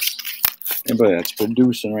plastics. Anybody that's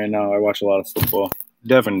producing right now, I watch a lot of football.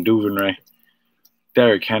 Devin Duvernay,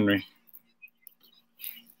 Derrick Henry,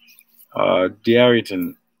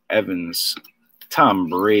 De'Arian Evans, Tom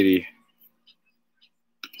Brady,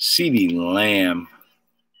 CeeDee Lamb,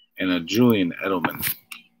 and a Julian Edelman.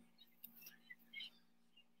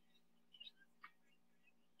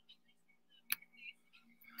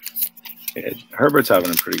 Yeah, Herbert's having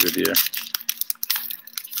a pretty good year.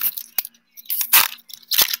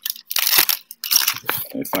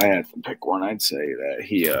 If I had to pick one, I'd say that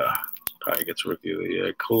he probably gets Rookie of the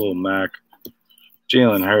Year. Khalil Mack,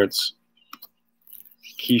 Jalen Hurts,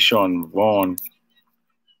 Keyshawn Vaughn,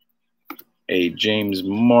 a James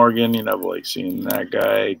Morgan. You never like seeing that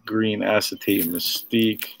guy. Green Acetate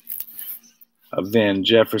Mystique, a Van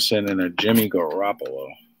Jefferson, and a Jimmy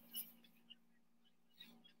Garoppolo.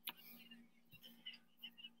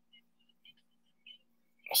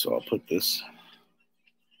 So I'll put this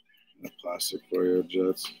in the plastic for you,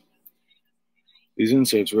 Jets. These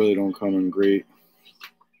inserts really don't come in great.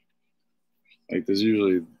 Like there's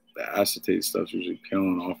usually the acetate stuff's usually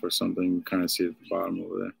peeling off or something. You kind of see it at the bottom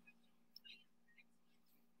over there.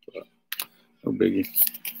 But no biggie.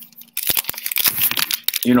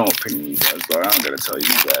 You know what Panini does, but I don't gotta tell you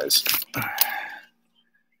guys.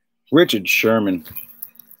 Richard Sherman,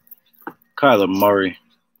 Kyler Murray,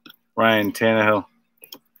 Ryan Tannehill,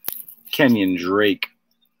 Kenyon Drake,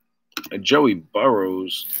 a Joey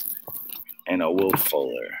Burrows, and a Will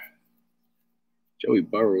Fuller. Joey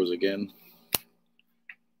Burrows again.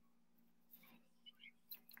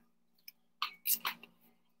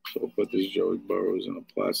 So I'll put this Joey Burrows in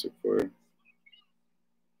a plastic for you.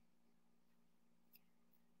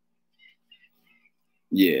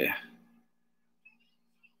 Yeah.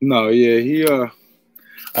 No, yeah,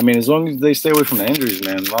 I mean, as long as they stay away from the injuries,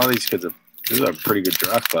 man, a lot of these kids this is a pretty good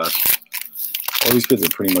draft class. All these kids are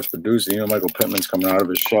pretty much producing. You know, Michael Pittman's coming out of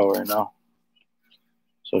his shell right now.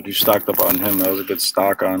 So if you stocked up on him, that was a good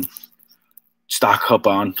stock up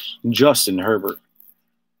on Justin Herbert,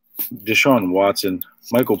 Deshaun Watson,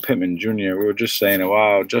 Michael Pittman Jr. We were just saying,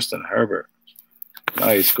 wow, Justin Herbert.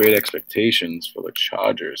 Nice, great expectations for the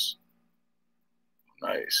Chargers.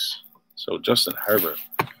 Nice. So Justin Herbert,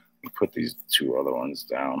 we put these two other ones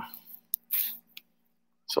down.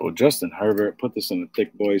 So Justin Herbert, put this in the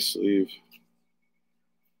thick boy sleeve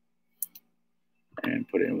and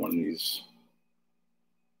put it in one of these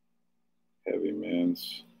heavy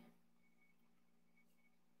mans.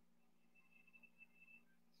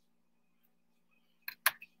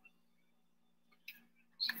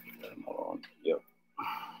 Yep.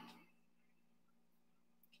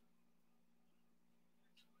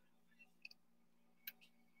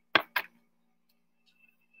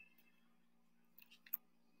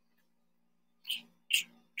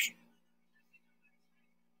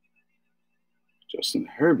 Justin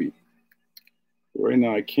Herbie. Right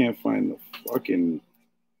now, I can't find the fucking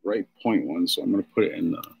right point one, so I'm going to put it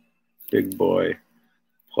in the big boy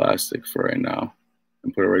plastic for right now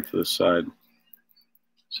and put it right to the side.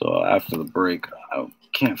 So after the break, I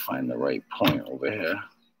can't find the right point over here.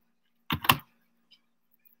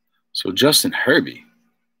 So Justin Herbie.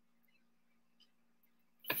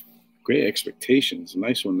 Great expectations.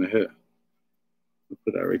 Nice one to hit. I'll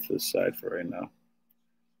put that right to the side for right now.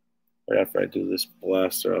 Right after I do this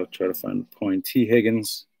blaster, I'll try to find a point. T.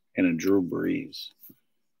 Higgins and a Drew Brees.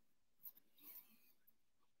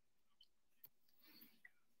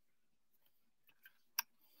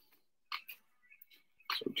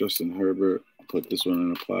 So Justin Herbert, I'll put this one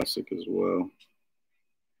in a plastic as well.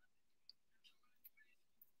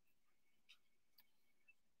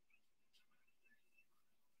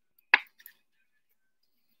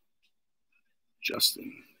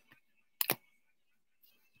 Justin.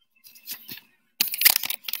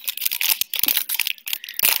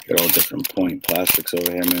 Got all different point plastics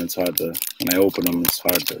over here, man. It's hard to, when I open them, it's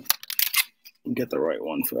hard to get the right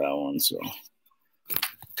one for that one. So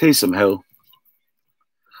Taysom Hill,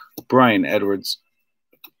 Brian Edwards,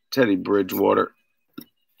 Teddy Bridgewater,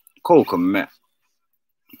 Cole Kmet,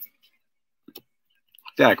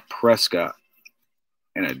 Dak Prescott,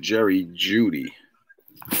 and a Jerry Jeudy.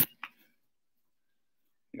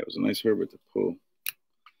 It was a nice Herbert to pull.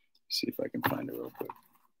 Let's see if I can find it real quick.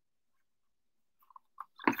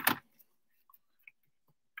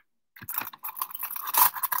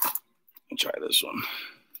 I'll try this one.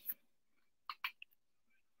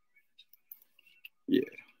 Yeah,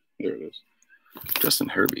 there it is. Justin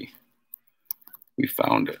Herbie. We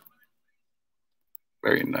found it.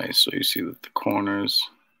 Very nice. So you see that the corners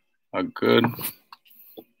are good.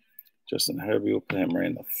 Justin Herbie, we'll put him right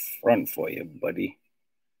in the front for you, buddy.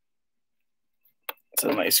 It's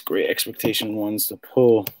a nice, great expectation ones to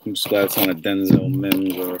pull. I'm just glad it's not a Denzel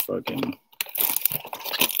Mims or a fucking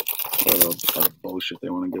whatever bullshit they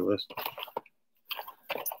want to give us.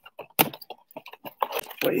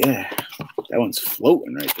 But yeah, that one's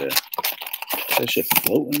floating right there. That shit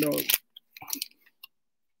floating, dog.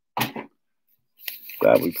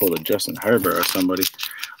 Glad we pulled a Justin Herbert or somebody.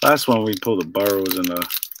 Last one we pulled the Burrows and the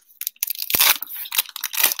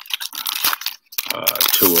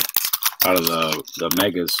Tua out of the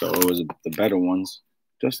megas, so it was the better ones.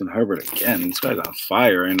 Justin Herbert again. This guy's on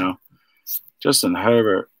fire right now. Justin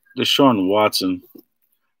Herbert, Deshaun Watson,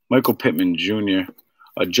 Michael Pittman Jr.,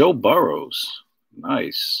 Joe Burrows.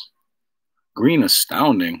 Nice. Green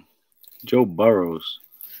astounding. Joe Burrows.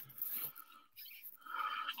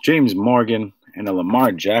 James Morgan and a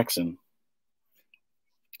Lamar Jackson.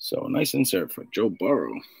 So nice insert for Joe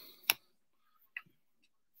Burrow.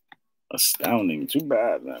 Astounding. Too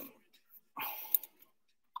bad, man.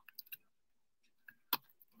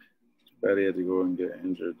 Too bad he had to go and get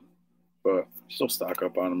injured. But still stock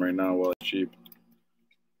up on him right now while it's cheap.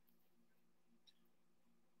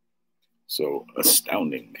 So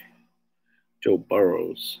astounding. Joe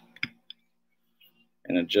Burrows.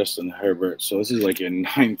 And a Justin Herbert. So this is like your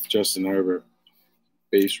 9th Justin Herbert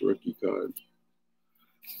base rookie card.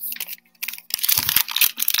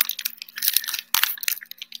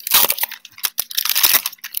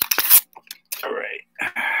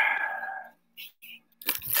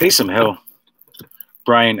 Taysom Hill,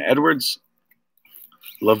 Brian Edwards,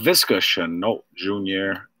 LaVisca Chenault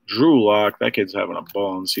Jr., Drew Lock, that kid's having a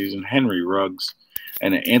ball in season, Henry Ruggs,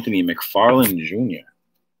 and Anthony McFarland Jr.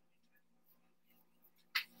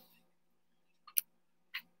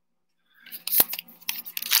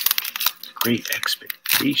 Great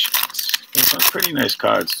Expectations. Those are pretty nice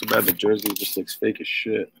cards. Too bad the jersey just looks fake as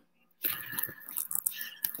shit.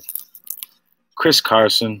 Chris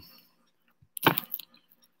Carson,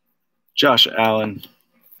 Josh Allen,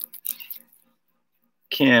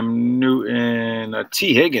 Cam Newton,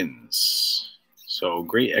 T. Higgins. So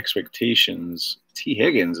Great Expectations, T.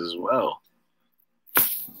 Higgins as well.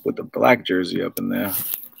 With the black jersey up in there.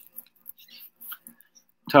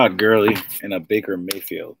 Todd Gurley and a Baker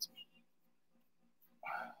Mayfield.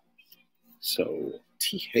 So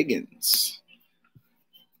T. Higgins.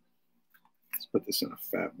 Let's put this in a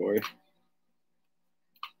fat boy.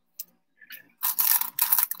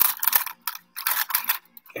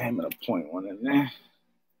 I'm going to point one in there.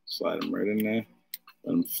 Slide him right in there.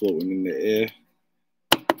 Let him floating in the air.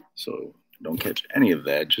 So don't catch any of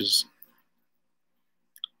that. Just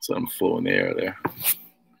let him float in the air there.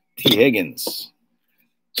 T. Higgins.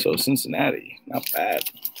 So Cincinnati. Not bad.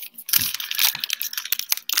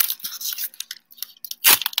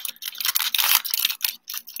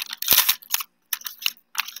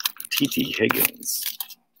 T. Higgins.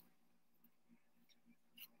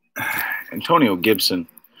 Antonio Gibson.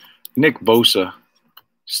 Nick Bosa.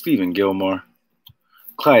 Stephen Gilmore.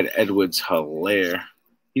 Clyde Edwards-Helaire.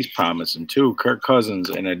 He's promising too. Kirk Cousins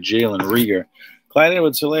and a Jalen Reagor. Clyde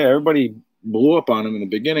Edwards-Helaire, everybody blew up on him in the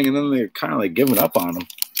beginning, and then they're kind of like giving up on him.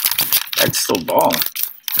 That's still balling.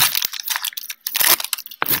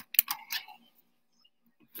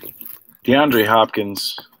 DeAndre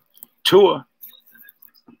Hopkins. Tua.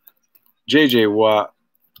 J.J. Watt.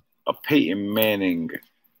 A Peyton Manning.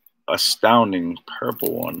 Astounding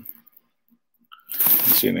purple one.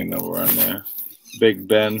 Don't see any number on there. Big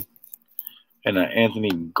Ben. And an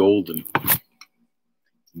Anthony Golden.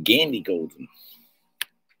 Gandy Golden.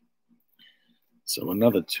 So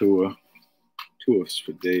another Tua. Tua's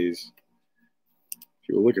for days. If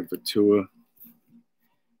you were looking for Tua, you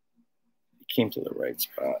came to the right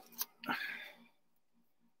spot.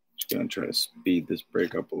 Just going to try to speed this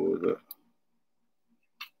break up a little bit.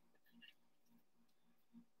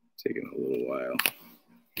 Taking a little while.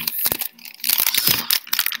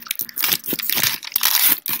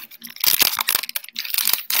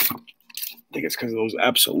 I think it's because those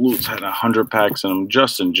absolutes had 100 packs in them.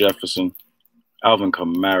 Justin Jefferson, Alvin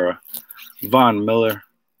Kamara, Von Miller,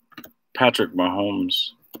 Patrick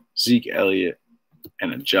Mahomes, Zeke Elliott,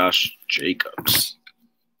 and a Josh Jacobs.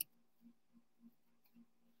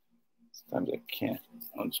 Sometimes I can't.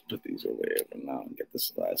 I'll just put these over here for now and get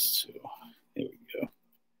this last two. Here we go.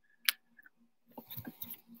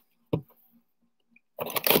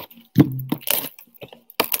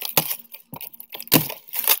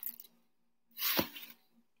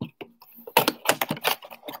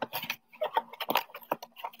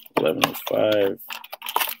 $11.05.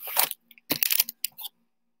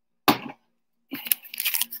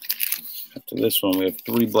 After this one, we have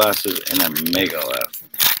 3 blasters and a mega left.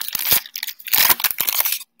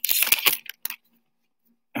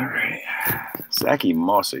 All right. Zachy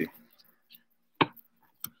Mossy.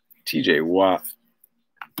 TJ Watt.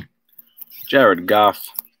 Jared Goff.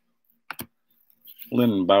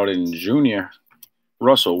 Lynn Bowden Jr.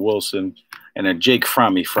 Russell Wilson. And a Jake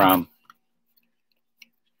Frommy from.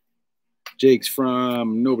 Jake's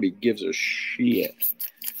from nobody gives a shit.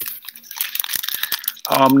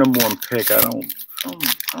 Number 1 pick. I don't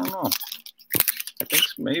know. I think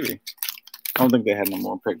so, maybe. I don't think they had number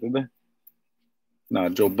 1 pick, did they? No,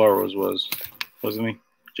 Joe Burrows wasn't he?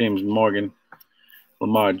 James Morgan,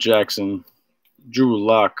 Lamar Jackson, Drew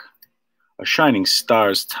Lock, a Shining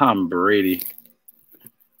Stars, Tom Brady,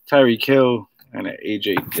 Tyreek Hill, and an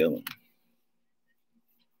A.J. Dillon.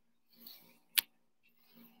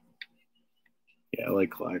 Yeah, I like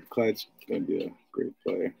Clyde. Clyde's going to be a great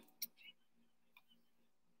player.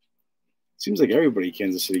 Seems like everybody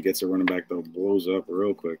Kansas City gets a running back that blows up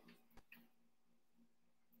real quick.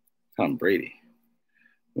 Tom Brady.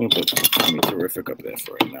 I'm going to put Tommy Terrific up there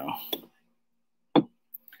for right now.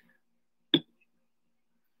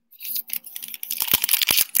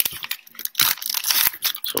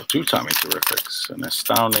 So 2 Tommy Terrifics, an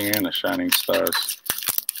Astounding and a Shining Stars.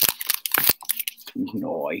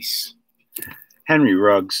 Nice. Henry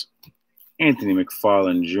Ruggs, Anthony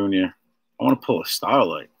McFarland Jr. I want to pull a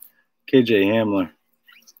Starlight. KJ Hamler,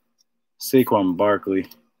 Saquon Barkley,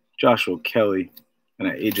 Joshua Kelly, and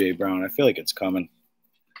an A.J. Brown. I feel like it's coming.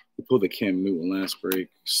 We pulled the Cam Newton last break.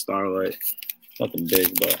 Starlight. Nothing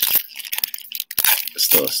big, but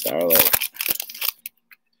still a Starlight.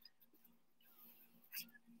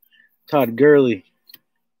 Todd Gurley.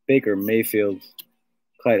 Baker Mayfield.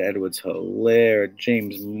 Clyde Edwards-Helaire.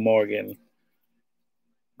 James Morgan.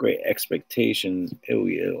 Great Expectations.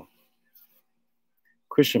 Ew.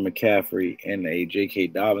 Christian McCaffrey and a J.K.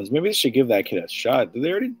 Dobbins. Maybe they should give that kid a shot. Didn't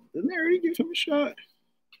they already give him a shot?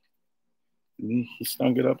 He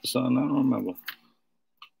stunk it up or something. I don't remember.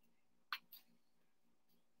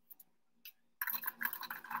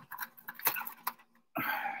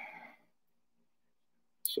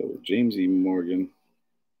 So James E. Morgan.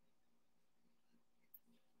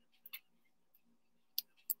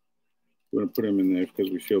 We're going to put him in there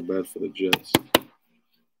because we feel bad for the Jets.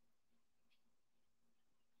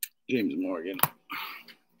 James Morgan.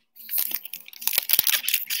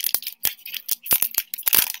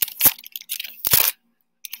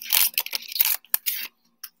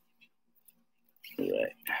 All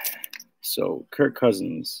right. So Kirk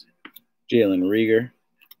Cousins, Jalen Reagor,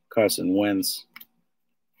 Carson Wentz,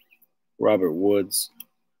 Robert Woods,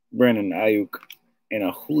 Brandon Ayuk, and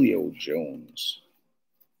a Julio Jones.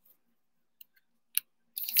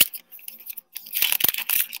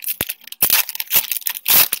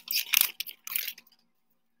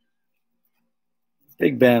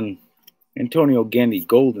 Big Ben, Antonio Gandy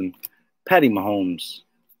Golden, Patty Mahomes,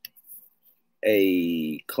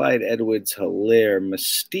 a Clyde Edwards-Helaire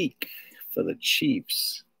Mystique for the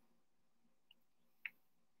Chiefs,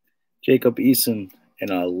 Jacob Eason, and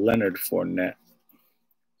a Leonard Fournette.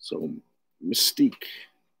 So Mystique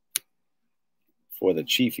for the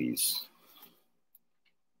Chiefies.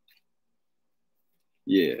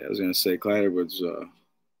 Yeah, I was going to say Clyde Edwards,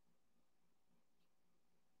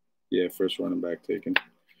 first running back taken.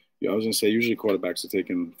 Yeah, I was going to say usually quarterbacks are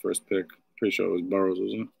taking first pick. Pretty sure it was Burrows,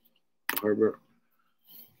 wasn't it? Herbert.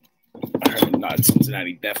 I heard not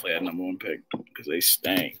Cincinnati definitely had number one pick because they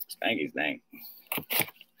stank. Stank.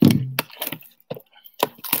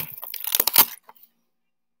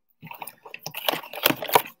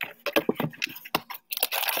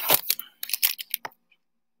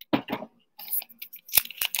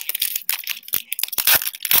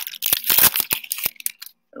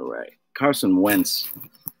 All right. Carson Wentz,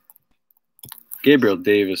 Gabriel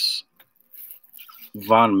Davis,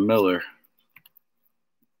 Von Miller,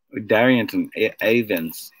 Darrington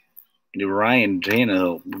Evans, Ryan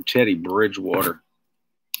Tannehill, Teddy Bridgewater.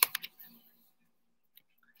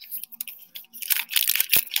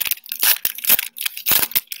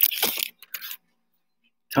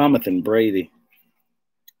 Thomathan Brady,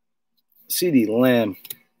 CeeDee Lamb,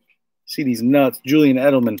 CeeDee's nuts, Julian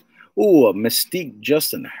Edelman. Ooh, a Mystique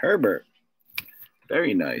Justin Herbert.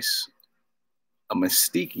 Very nice. A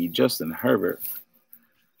Mystique Justin Herbert.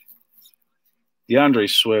 DeAndre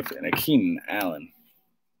Swift and a Keenan Allen.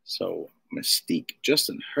 So, Mystique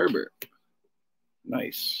Justin Herbert.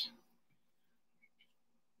 Nice.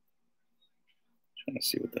 Trying to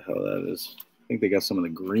see what the hell that is. I think they got some of the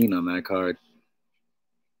green on that card.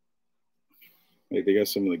 Like they got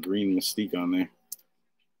some of the green Mystique on there.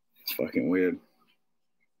 It's fucking weird.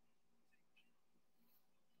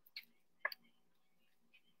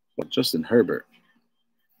 Well, Justin Herbert.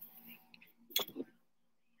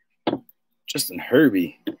 Justin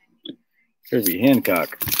Herbie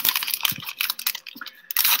Hancock.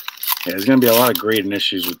 Yeah, there's going to be a lot of grading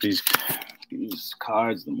issues with these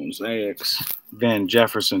cards, the mosaics. Van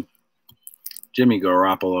Jefferson, Jimmy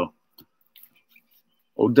Garoppolo,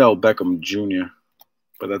 Odell Beckham Jr.,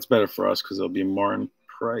 but that's better for us because there'll be Martin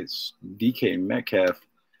Price, DK Metcalf,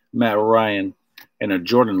 Matt Ryan, and a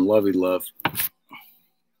Jordan Love.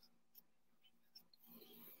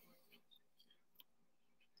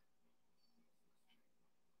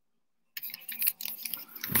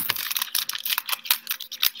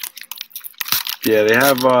 Yeah, they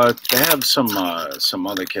have some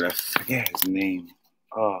other kid. I forget his name.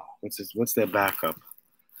 Oh, what's their backup?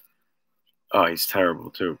 Oh, he's terrible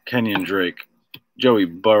too. Kenyon Drake, Joey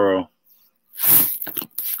Burrow,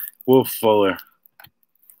 Will Fuller.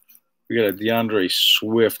 We got a DeAndre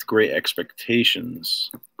Swift, Great Expectations.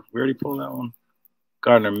 We already pulled that one.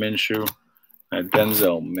 Gardner Minshew, and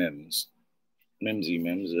Denzel Mims.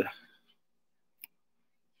 Mimsy.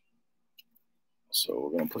 So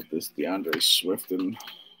we're going to put this DeAndre Swift in,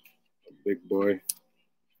 a big boy.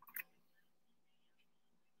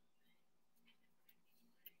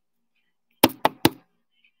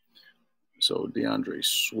 So DeAndre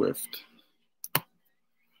Swift.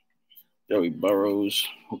 Joey Burrows.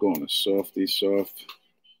 We're going to softy soft.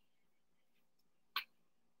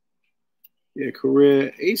 Yeah,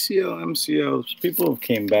 career ACL, MCL. People have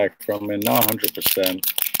came back from it, not 100%,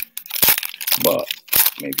 but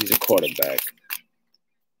maybe he's a quarterback.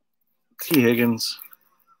 T. Higgins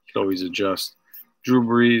could always adjust. Drew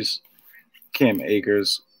Brees, Cam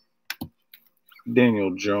Akers,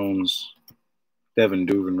 Daniel Jones, Devin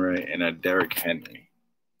Duvernay, and a Derrick Henry.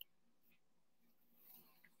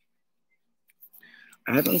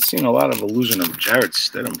 I haven't seen a lot of illusion of Jarrett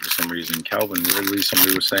Stidham for some reason. Calvin Ridley,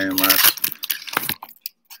 somebody was saying last.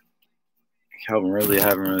 Calvin Ridley, I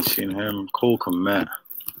haven't really seen him. Cole Kmet,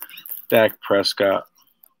 Dak Prescott,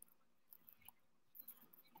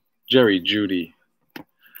 Jerry Jeudy,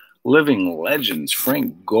 living legends,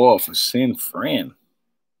 Frank Gore for San Fran,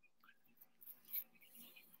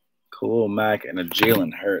 Khalil Mack, and a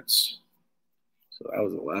Jalen Hurts. So that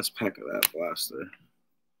was the last pack of that blaster.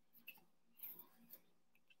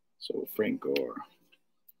 So Frank Gore.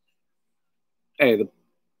 Hey,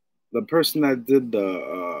 the person that did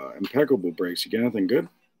the impeccable breaks, you get anything good?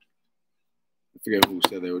 I forget who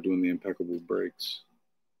said they were doing the impeccable breaks.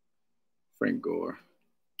 Frank Gore.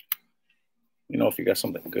 You know, if you got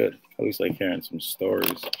something good, at least like hearing some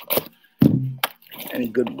stories. Any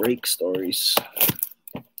good break stories?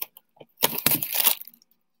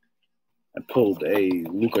 I pulled a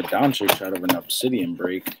Luka Doncic out of an Obsidian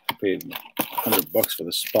break. I paid $100 for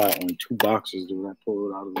the spot. Only 2 boxes. Dude, I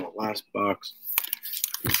pulled it out of the last box.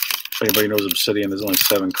 If anybody knows Obsidian, there's only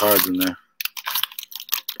 7 cards in there.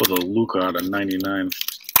 Pulled a Luka out of 99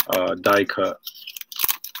 die cut.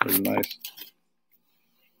 It was nice.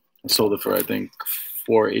 I sold it for, I think,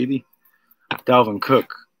 $480. Dalvin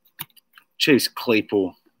Cook, Chase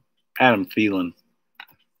Claypool, Adam Thielen,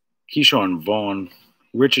 Keyshawn Vaughn,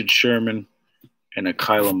 Richard Sherman, and a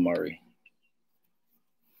Kyler Murray.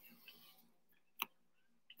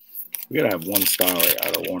 We gotta have one starlight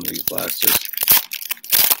out of one of these blasters.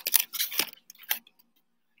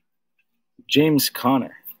 James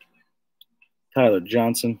Conner, Tyler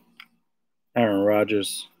Johnson, Aaron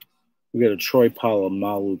Rodgers. We got a Troy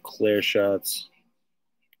Polamalu Clear Shots,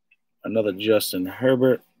 another Justin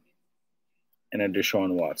Herbert, and a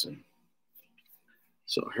Deshaun Watson.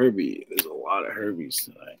 So Herbie, there's a lot of Herbies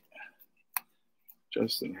tonight.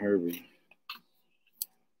 Justin Herbie.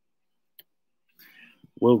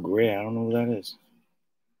 Will Gray, I don't know who that is.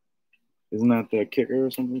 Isn't that the kicker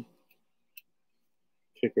or something?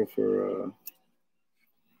 Kicker for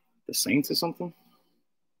the Saints or something?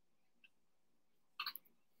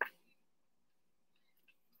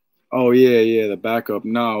 Oh, yeah, the backup.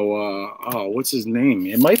 No, what's his name?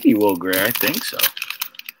 It might be Will Gray. I think so.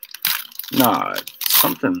 Nah,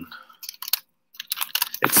 something.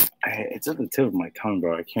 It's at the tip of my tongue,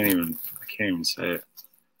 bro. I can't even say it.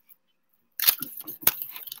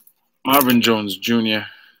 Marvin Jones Jr.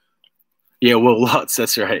 Yeah, Will Lutz.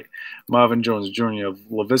 That's right. Marvin Jones Jr.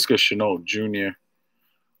 Laviska Shenault Jr.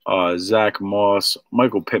 Zach Moss,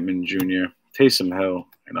 Michael Pittman Jr., Taysom Hill,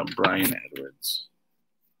 and a Brian Edwards.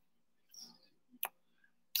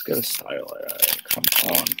 It's got a style. Come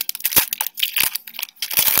on.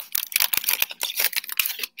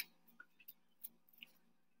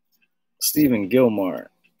 Stephen Gilmore,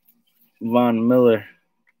 Von Miller,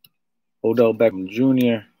 Odell Beckham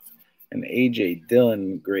Jr., and A.J.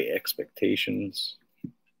 Dillon, Great Expectations.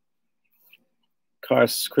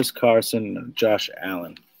 Chris Carson, and Josh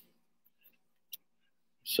Allen.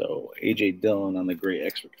 So A.J. Dillon on the Great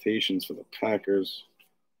Expectations for the Packers.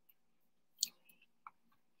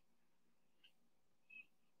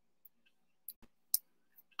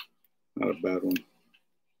 Not a bad one.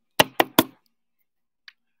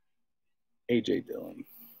 A.J. Dillon.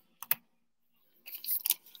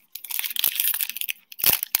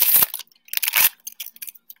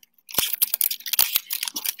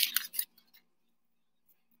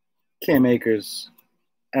 Cam Akers,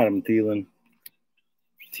 Adam Thielen,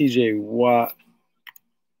 T.J. Watt,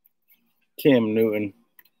 Cam Newton,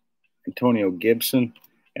 Antonio Gibson,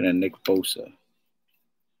 and a Nick Bosa.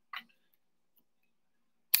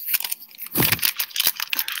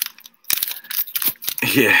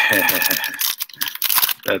 Yeah,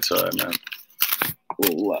 that's what I meant.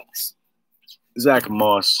 Well, Lutz. Zach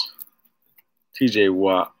Moss, T.J.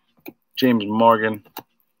 Watt, James Morgan,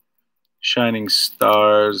 Shining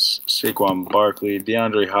Stars, Saquon Barkley,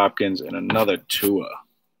 DeAndre Hopkins, and another Tua.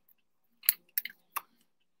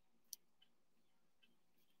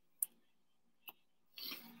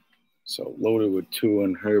 So loaded with Tua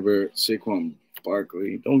and Herbert, Saquon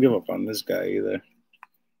Barkley. Don't give up on this guy either,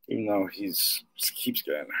 even though he keeps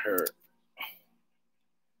getting hurt.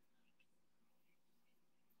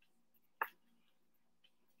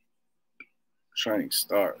 Shining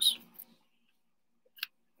Stars.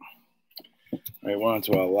 All right, we're on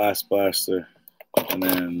to our last blaster, and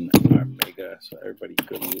then our mega. So everybody,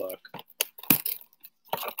 good luck.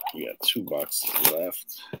 We got 2 boxes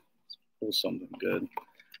left. Let's pull something good.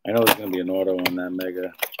 I know there's gonna be an auto on that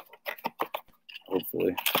mega.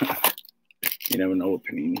 Hopefully, you never know with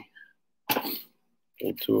Panini.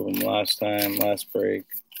 Pulled 2 of them last time, last break.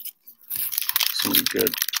 Something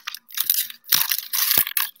good.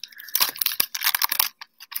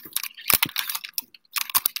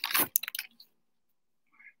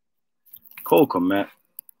 Cole Kmet,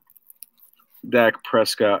 Dak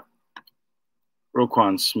Prescott,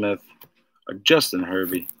 Roquan Smith, a Justin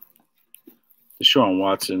Herbie, Deshaun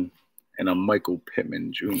Watson, and a Michael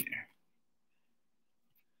Pittman Jr.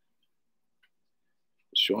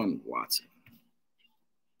 Deshaun Watson.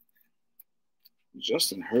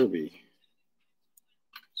 Justin Herbie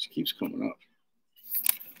just keeps coming up.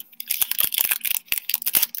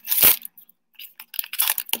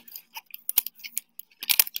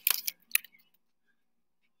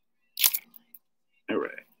 All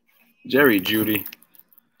right. Jerry Jeudy,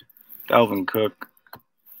 Dalvin Cook,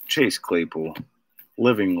 Chase Claypool,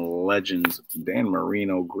 Living Legends, Dan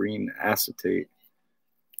Marino, Green Acetate,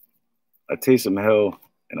 a Taysom Hill,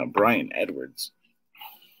 and a Bryan Edwards.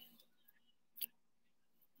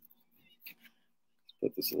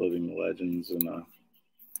 Let's put this Living Legends in a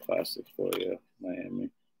plastic for you, Miami.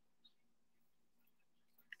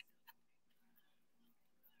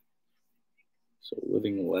 So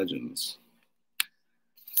Living Legends.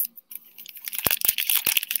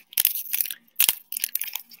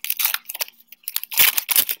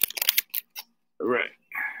 All right.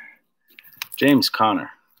 James Conner,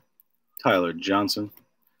 Tyler Johnson,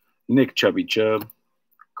 Nick Chubby Chubb,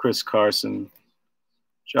 Chris Carson,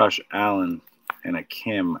 Josh Allen, and a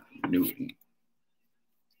Cam Newton.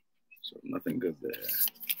 So nothing good there.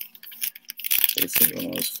 Let's see one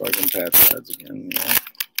of those fucking patch pads again. Yeah.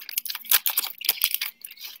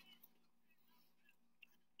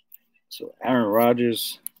 So Aaron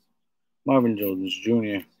Rodgers, Marvin Jones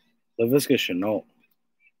Jr., Laviska Shenault.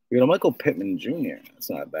 We got a Michael Pittman Jr. That's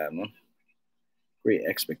not a bad one. Great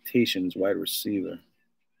Expectations wide receiver.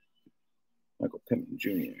 Michael Pittman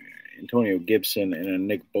Jr., Antonio Gibson, and a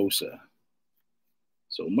Nick Bosa.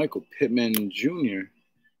 So Michael Pittman Jr.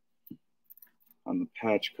 on the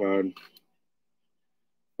patch card.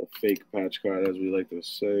 The fake patch card, as we like to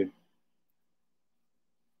say.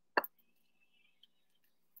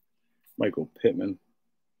 Michael Pittman.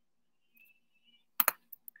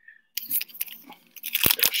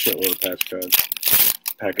 Got a shitload of patch cards.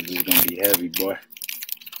 Package is going to be heavy, boy.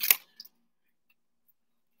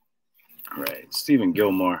 All right, Stephen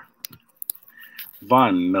Gilmore,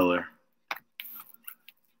 Von Miller,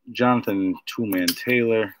 Jonathan Two-Man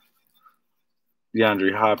Taylor,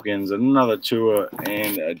 DeAndre Hopkins, another Tua,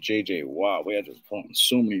 and a J.J. Watt. We are just pulling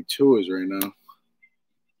so many Tuas right now.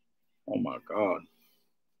 Oh, my God.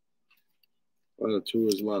 A lot of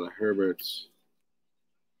Tuas, a lot of Herberts,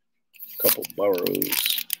 a couple Burrows.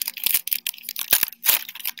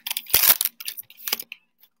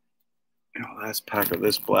 Last pack of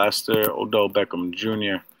this blaster, Odell Beckham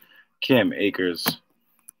Jr., Cam Akers,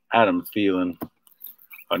 Adam Thielen,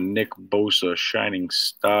 a Nick Bosa Shining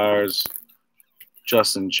Stars,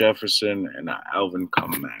 Justin Jefferson, and a Alvin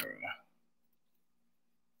Kamara.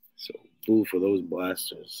 So, boo for those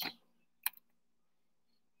blasters.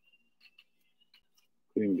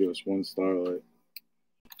 Couldn't even give us one starlight.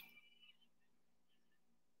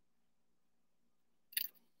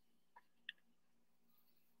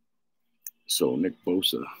 So, Nick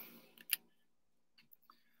Bosa.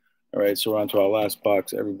 All right, so we're on to our last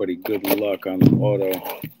box. Everybody, good luck on the auto.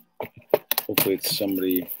 Hopefully it's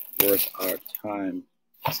somebody worth our time.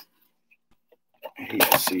 I hate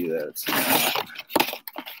to see that. It's not.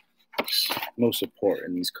 No support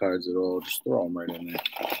in these cards at all. Just throw them right in there.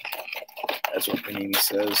 That's what Panini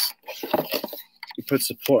says. You put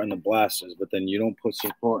support in the blasters, but then you don't put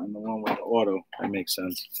support in the one with the auto. That makes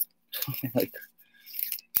sense. Like,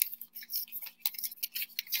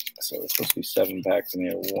 so there's supposed to be 7 packs in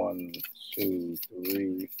here. 1, 2,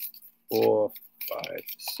 3, 4, 5,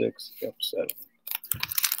 6. Yep, 7.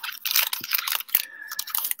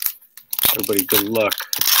 Everybody, good luck.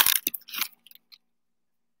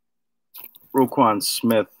 Roquan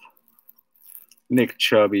Smith, Nick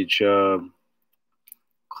Chubby Chubb,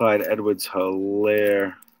 Clyde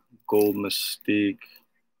Edwards-Helaire, Gold Mystique,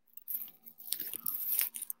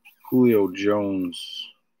 Julio Jones,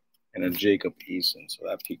 and a Jacob Eason. So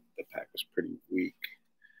that the pack was pretty weak.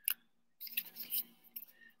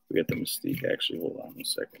 We got the Mystique, actually. Hold on a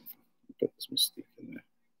second. Put this Mystique in there.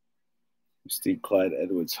 Mystique, Clyde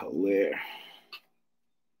Edwards-Helaire.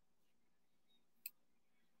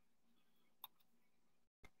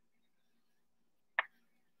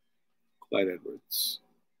 Clyde Edwards.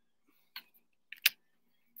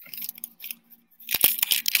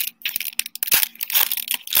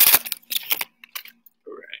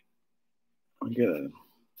 All right. I'll get a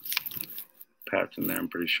patch in there, I'm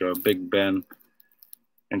pretty sure. Big Ben.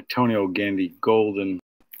 Antonio Gandy Golden.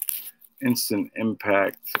 Instant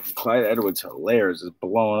Impact. Clyde Edwards Hilarious is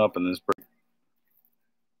blowing up in this break.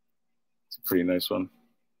 It's a pretty nice one.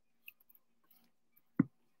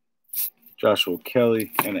 Joshua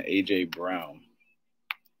Kelly and an A.J. Brown.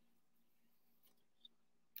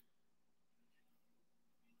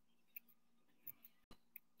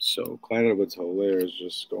 So Clyde Edwards Hilaire is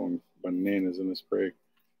just going bananas in this break.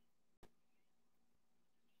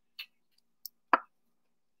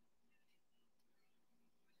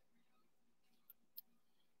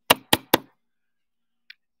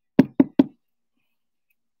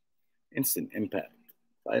 Instant Impact.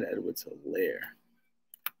 Clyde Edwards Hilaire.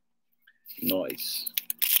 Nice.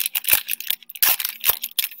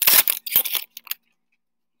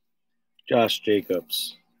 Josh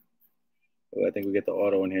Jacobs. Oh, I think we get the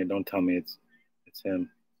auto in here. Don't tell me it's him.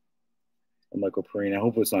 Michael Perine. I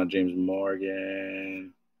hope it's not James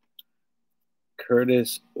Morgan.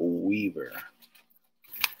 Curtis Weaver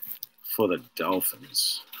for the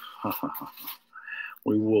Dolphins.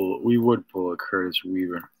 We would pull a Curtis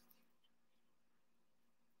Weaver.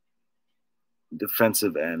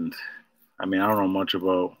 Defensive end. I mean, I don't know much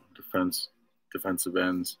about defensive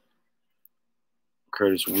ends.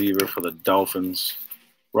 Curtis Weaver for the Dolphins.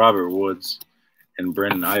 Robert Woods and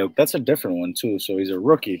Brandon Ayuk. That's a different one too. So he's a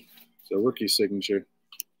rookie. It's a rookie signature.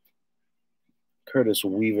 Curtis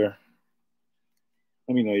Weaver.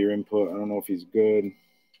 Let me know your input. I don't know if he's good.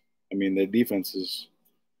 I mean, their defense is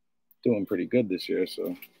doing pretty good this year,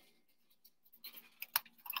 so.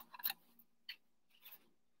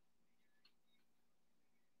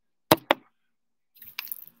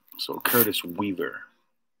 So Curtis Weaver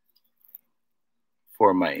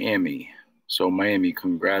for Miami. So Miami,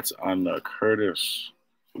 congrats on the Curtis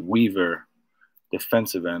Weaver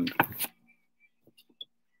defensive end.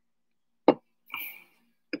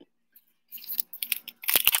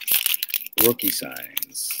 Rookie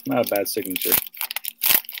signs. Not a bad signature.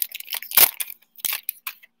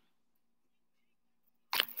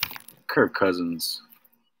 Kirk Cousins.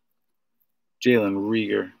 Jalen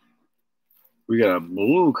Reagor. We got a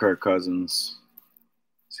blue Kirk Cousins.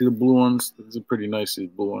 See the blue ones? These are pretty nice, these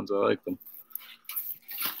blue ones. I like them.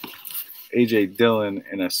 A.J. Dillon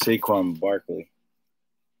and a Saquon Barkley.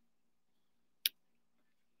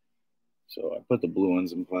 So I put the blue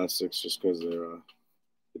ones in plastics just because they're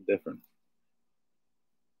different.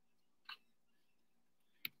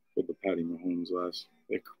 Put the Patty Mahomes last.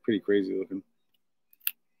 They're pretty crazy looking.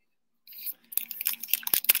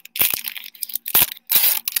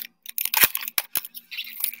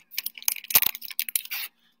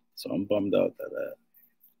 So I'm bummed out that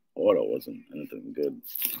auto wasn't anything good.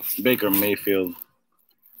 Baker Mayfield,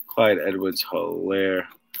 Clyde Edwards Hilaire,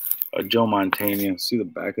 Joe Montana. See the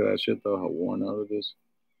back of that shit though, how worn out it is.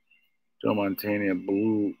 Joe Montana,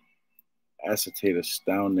 blue acetate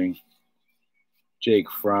astounding.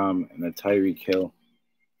 Jake Fromm and a Tyreek Hill.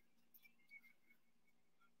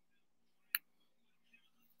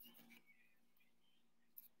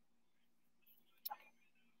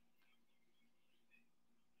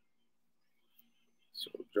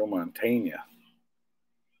 So Joe Montana.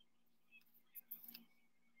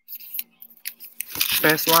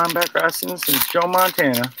 Best linebacker I've seen since Joe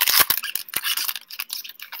Montana.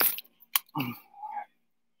 All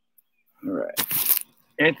right.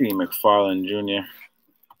 Anthony McFarland Jr.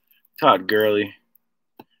 Todd Gurley.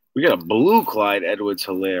 We got a blue Clyde Edwards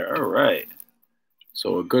Hilaire. All right.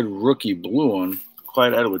 So a good rookie blue one.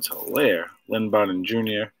 Clyde Edwards Hilaire. Lynn Bowden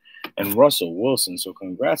Jr. and Russell Wilson. So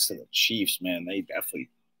congrats to the Chiefs, man. They definitely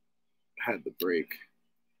had the break.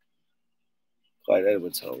 Clyde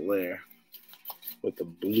Edwards Hilaire with the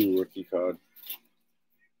blue rookie card.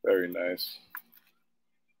 Very nice.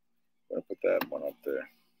 I'll put that one up there.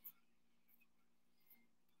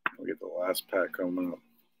 We get the last pack coming up.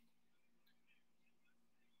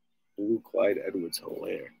 Blue Clyde Edwards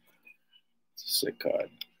Hilaire. It's a sick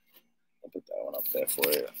card. I'll put that one up there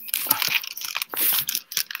for you.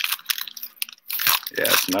 Yeah,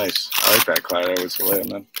 it's nice. I like that Clyde Edwards Hilaire,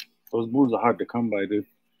 man. Those blues are hard to come by, dude.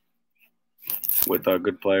 With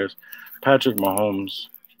good players. Patrick Mahomes.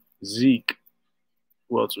 Zeke.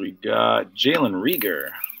 Who else we got? Jalen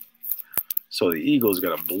Reagor. So the Eagles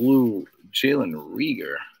got a blue Jalen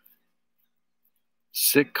Reagor.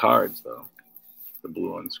 Sick cards, though. The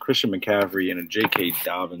blue ones. Christian McCaffrey and a J.K.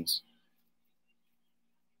 Dobbins.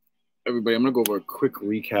 Everybody, I'm going to go over a quick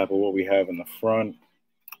recap of what we have in the front.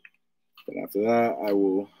 after that, I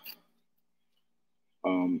will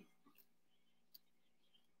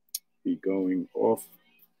be going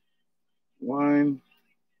offline.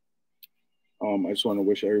 I just want to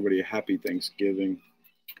wish everybody a happy Thanksgiving.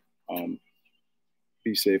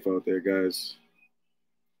 Be safe out there, guys.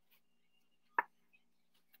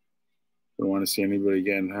 Don't want to see anybody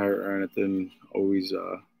getting hurt or anything. Always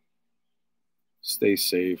stay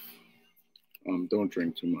safe. Don't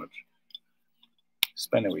drink too much.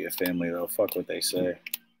 Spend it with your family, though. Fuck what they say.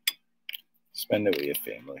 Spend it with your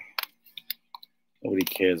family. Nobody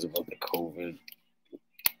cares about the COVID.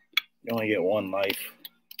 You only get one life.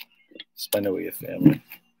 Spend it with your family.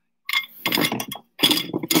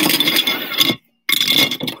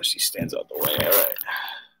 She stands out the way. All right.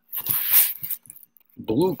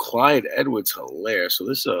 Blue Clyde Edwards Hilaire. So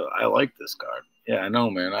this I like this card. Yeah, I know,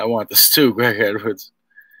 man. I want this too, Greg Edwards.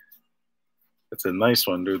 It's a nice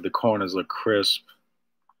one, dude. The corners look crisp.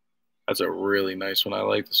 That's a really nice one. I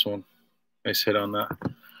like this one. Nice hit on that.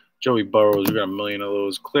 Joey Burrows, we got a million of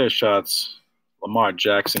those. Clear shots. Lamar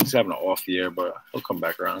Jackson. He's having an off year, but he'll come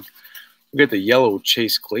back around. We got the yellow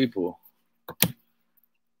Chase Claypool.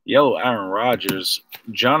 Yellow Aaron Rodgers.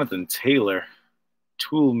 Jonathan Taylor.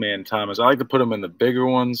 Toolman Thomas. I like to put them in the bigger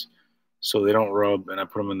ones so they don't rub, and I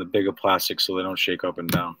put them in the bigger plastic so they don't shake up and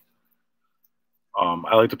down.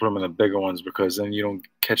 I like to put them in the bigger ones because then you don't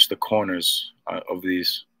catch the corners of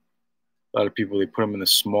these. A lot of people, they put them in the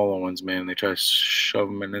smaller ones, man. They try to shove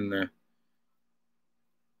them in there.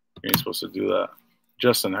 You ain't supposed to do that.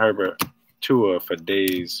 Justin Herbert, Tua for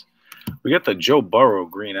days. We got the Joe Burrow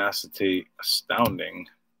green acetate, astounding.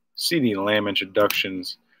 CD Lamb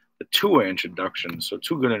introductions. The Tua introductions. So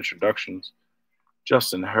 2 good introductions.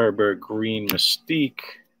 Justin Herbert, green Mystique.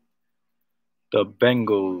 The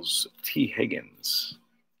Bengals, T. Higgins.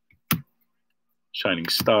 Shining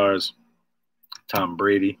Stars. Tom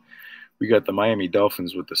Brady. We got the Miami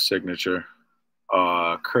Dolphins with the signature.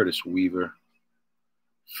 Curtis Weaver.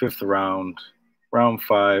 5th round. Round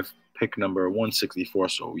 5. Pick number 164.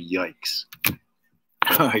 So yikes.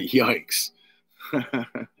 Yikes.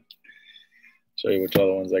 Show you which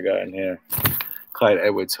other ones I got in here. Clyde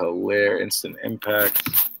Edwards Hilaire. Instant Impact.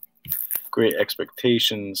 Great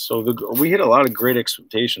Expectations. So we hit a lot of great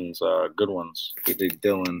expectations. Good ones. DJ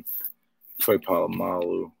Dillon. Troy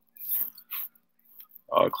Polamalu.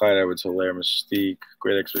 Clyde Edwards Hilaire Mystique.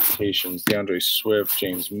 Great Expectations. DeAndre Swift.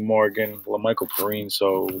 James Morgan. LaMichael Perrine.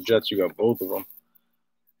 So Jets, you got both of them.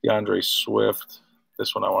 DeAndre Swift.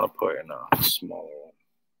 This one I want to put in a smaller one.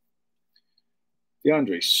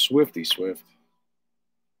 DeAndre Swifty Swift.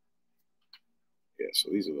 Yeah, so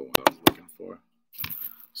these are the ones I was looking for.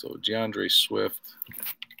 So DeAndre Swift.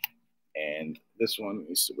 And this one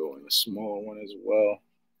needs to go in the smaller one as well.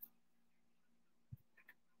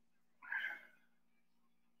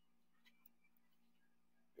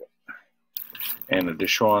 And a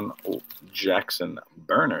Deshaun Jackson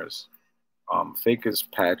Burners.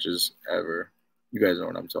 Fakest patches ever. You guys know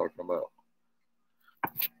what I'm talking about.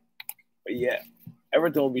 But yeah,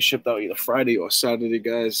 everything will be shipped out either Friday or Saturday,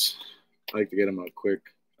 guys. I like to get them out quick.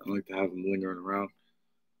 I don't like to have them lingering around.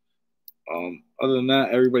 Other than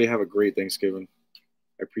that, everybody have a great Thanksgiving.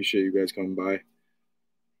 I appreciate you guys coming by.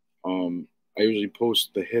 I usually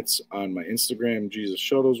post the hits on my Instagram, Jesus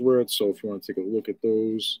Shuttlesworth. So if you want to take a look at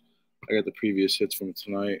those, I got the previous hits from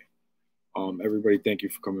tonight. Everybody, thank you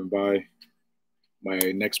for coming by. My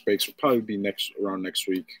next breaks will probably be around next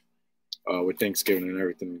week with Thanksgiving and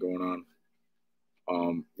everything going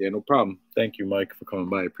on. Yeah, no problem. Thank you, Mike, for coming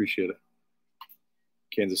by. I appreciate it.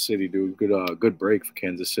 Kansas City, dude. Good break for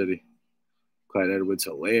Kansas City. Clyde Edwards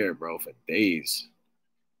Hilaire, bro, for days.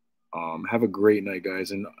 Have a great night,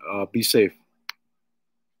 guys, and be safe.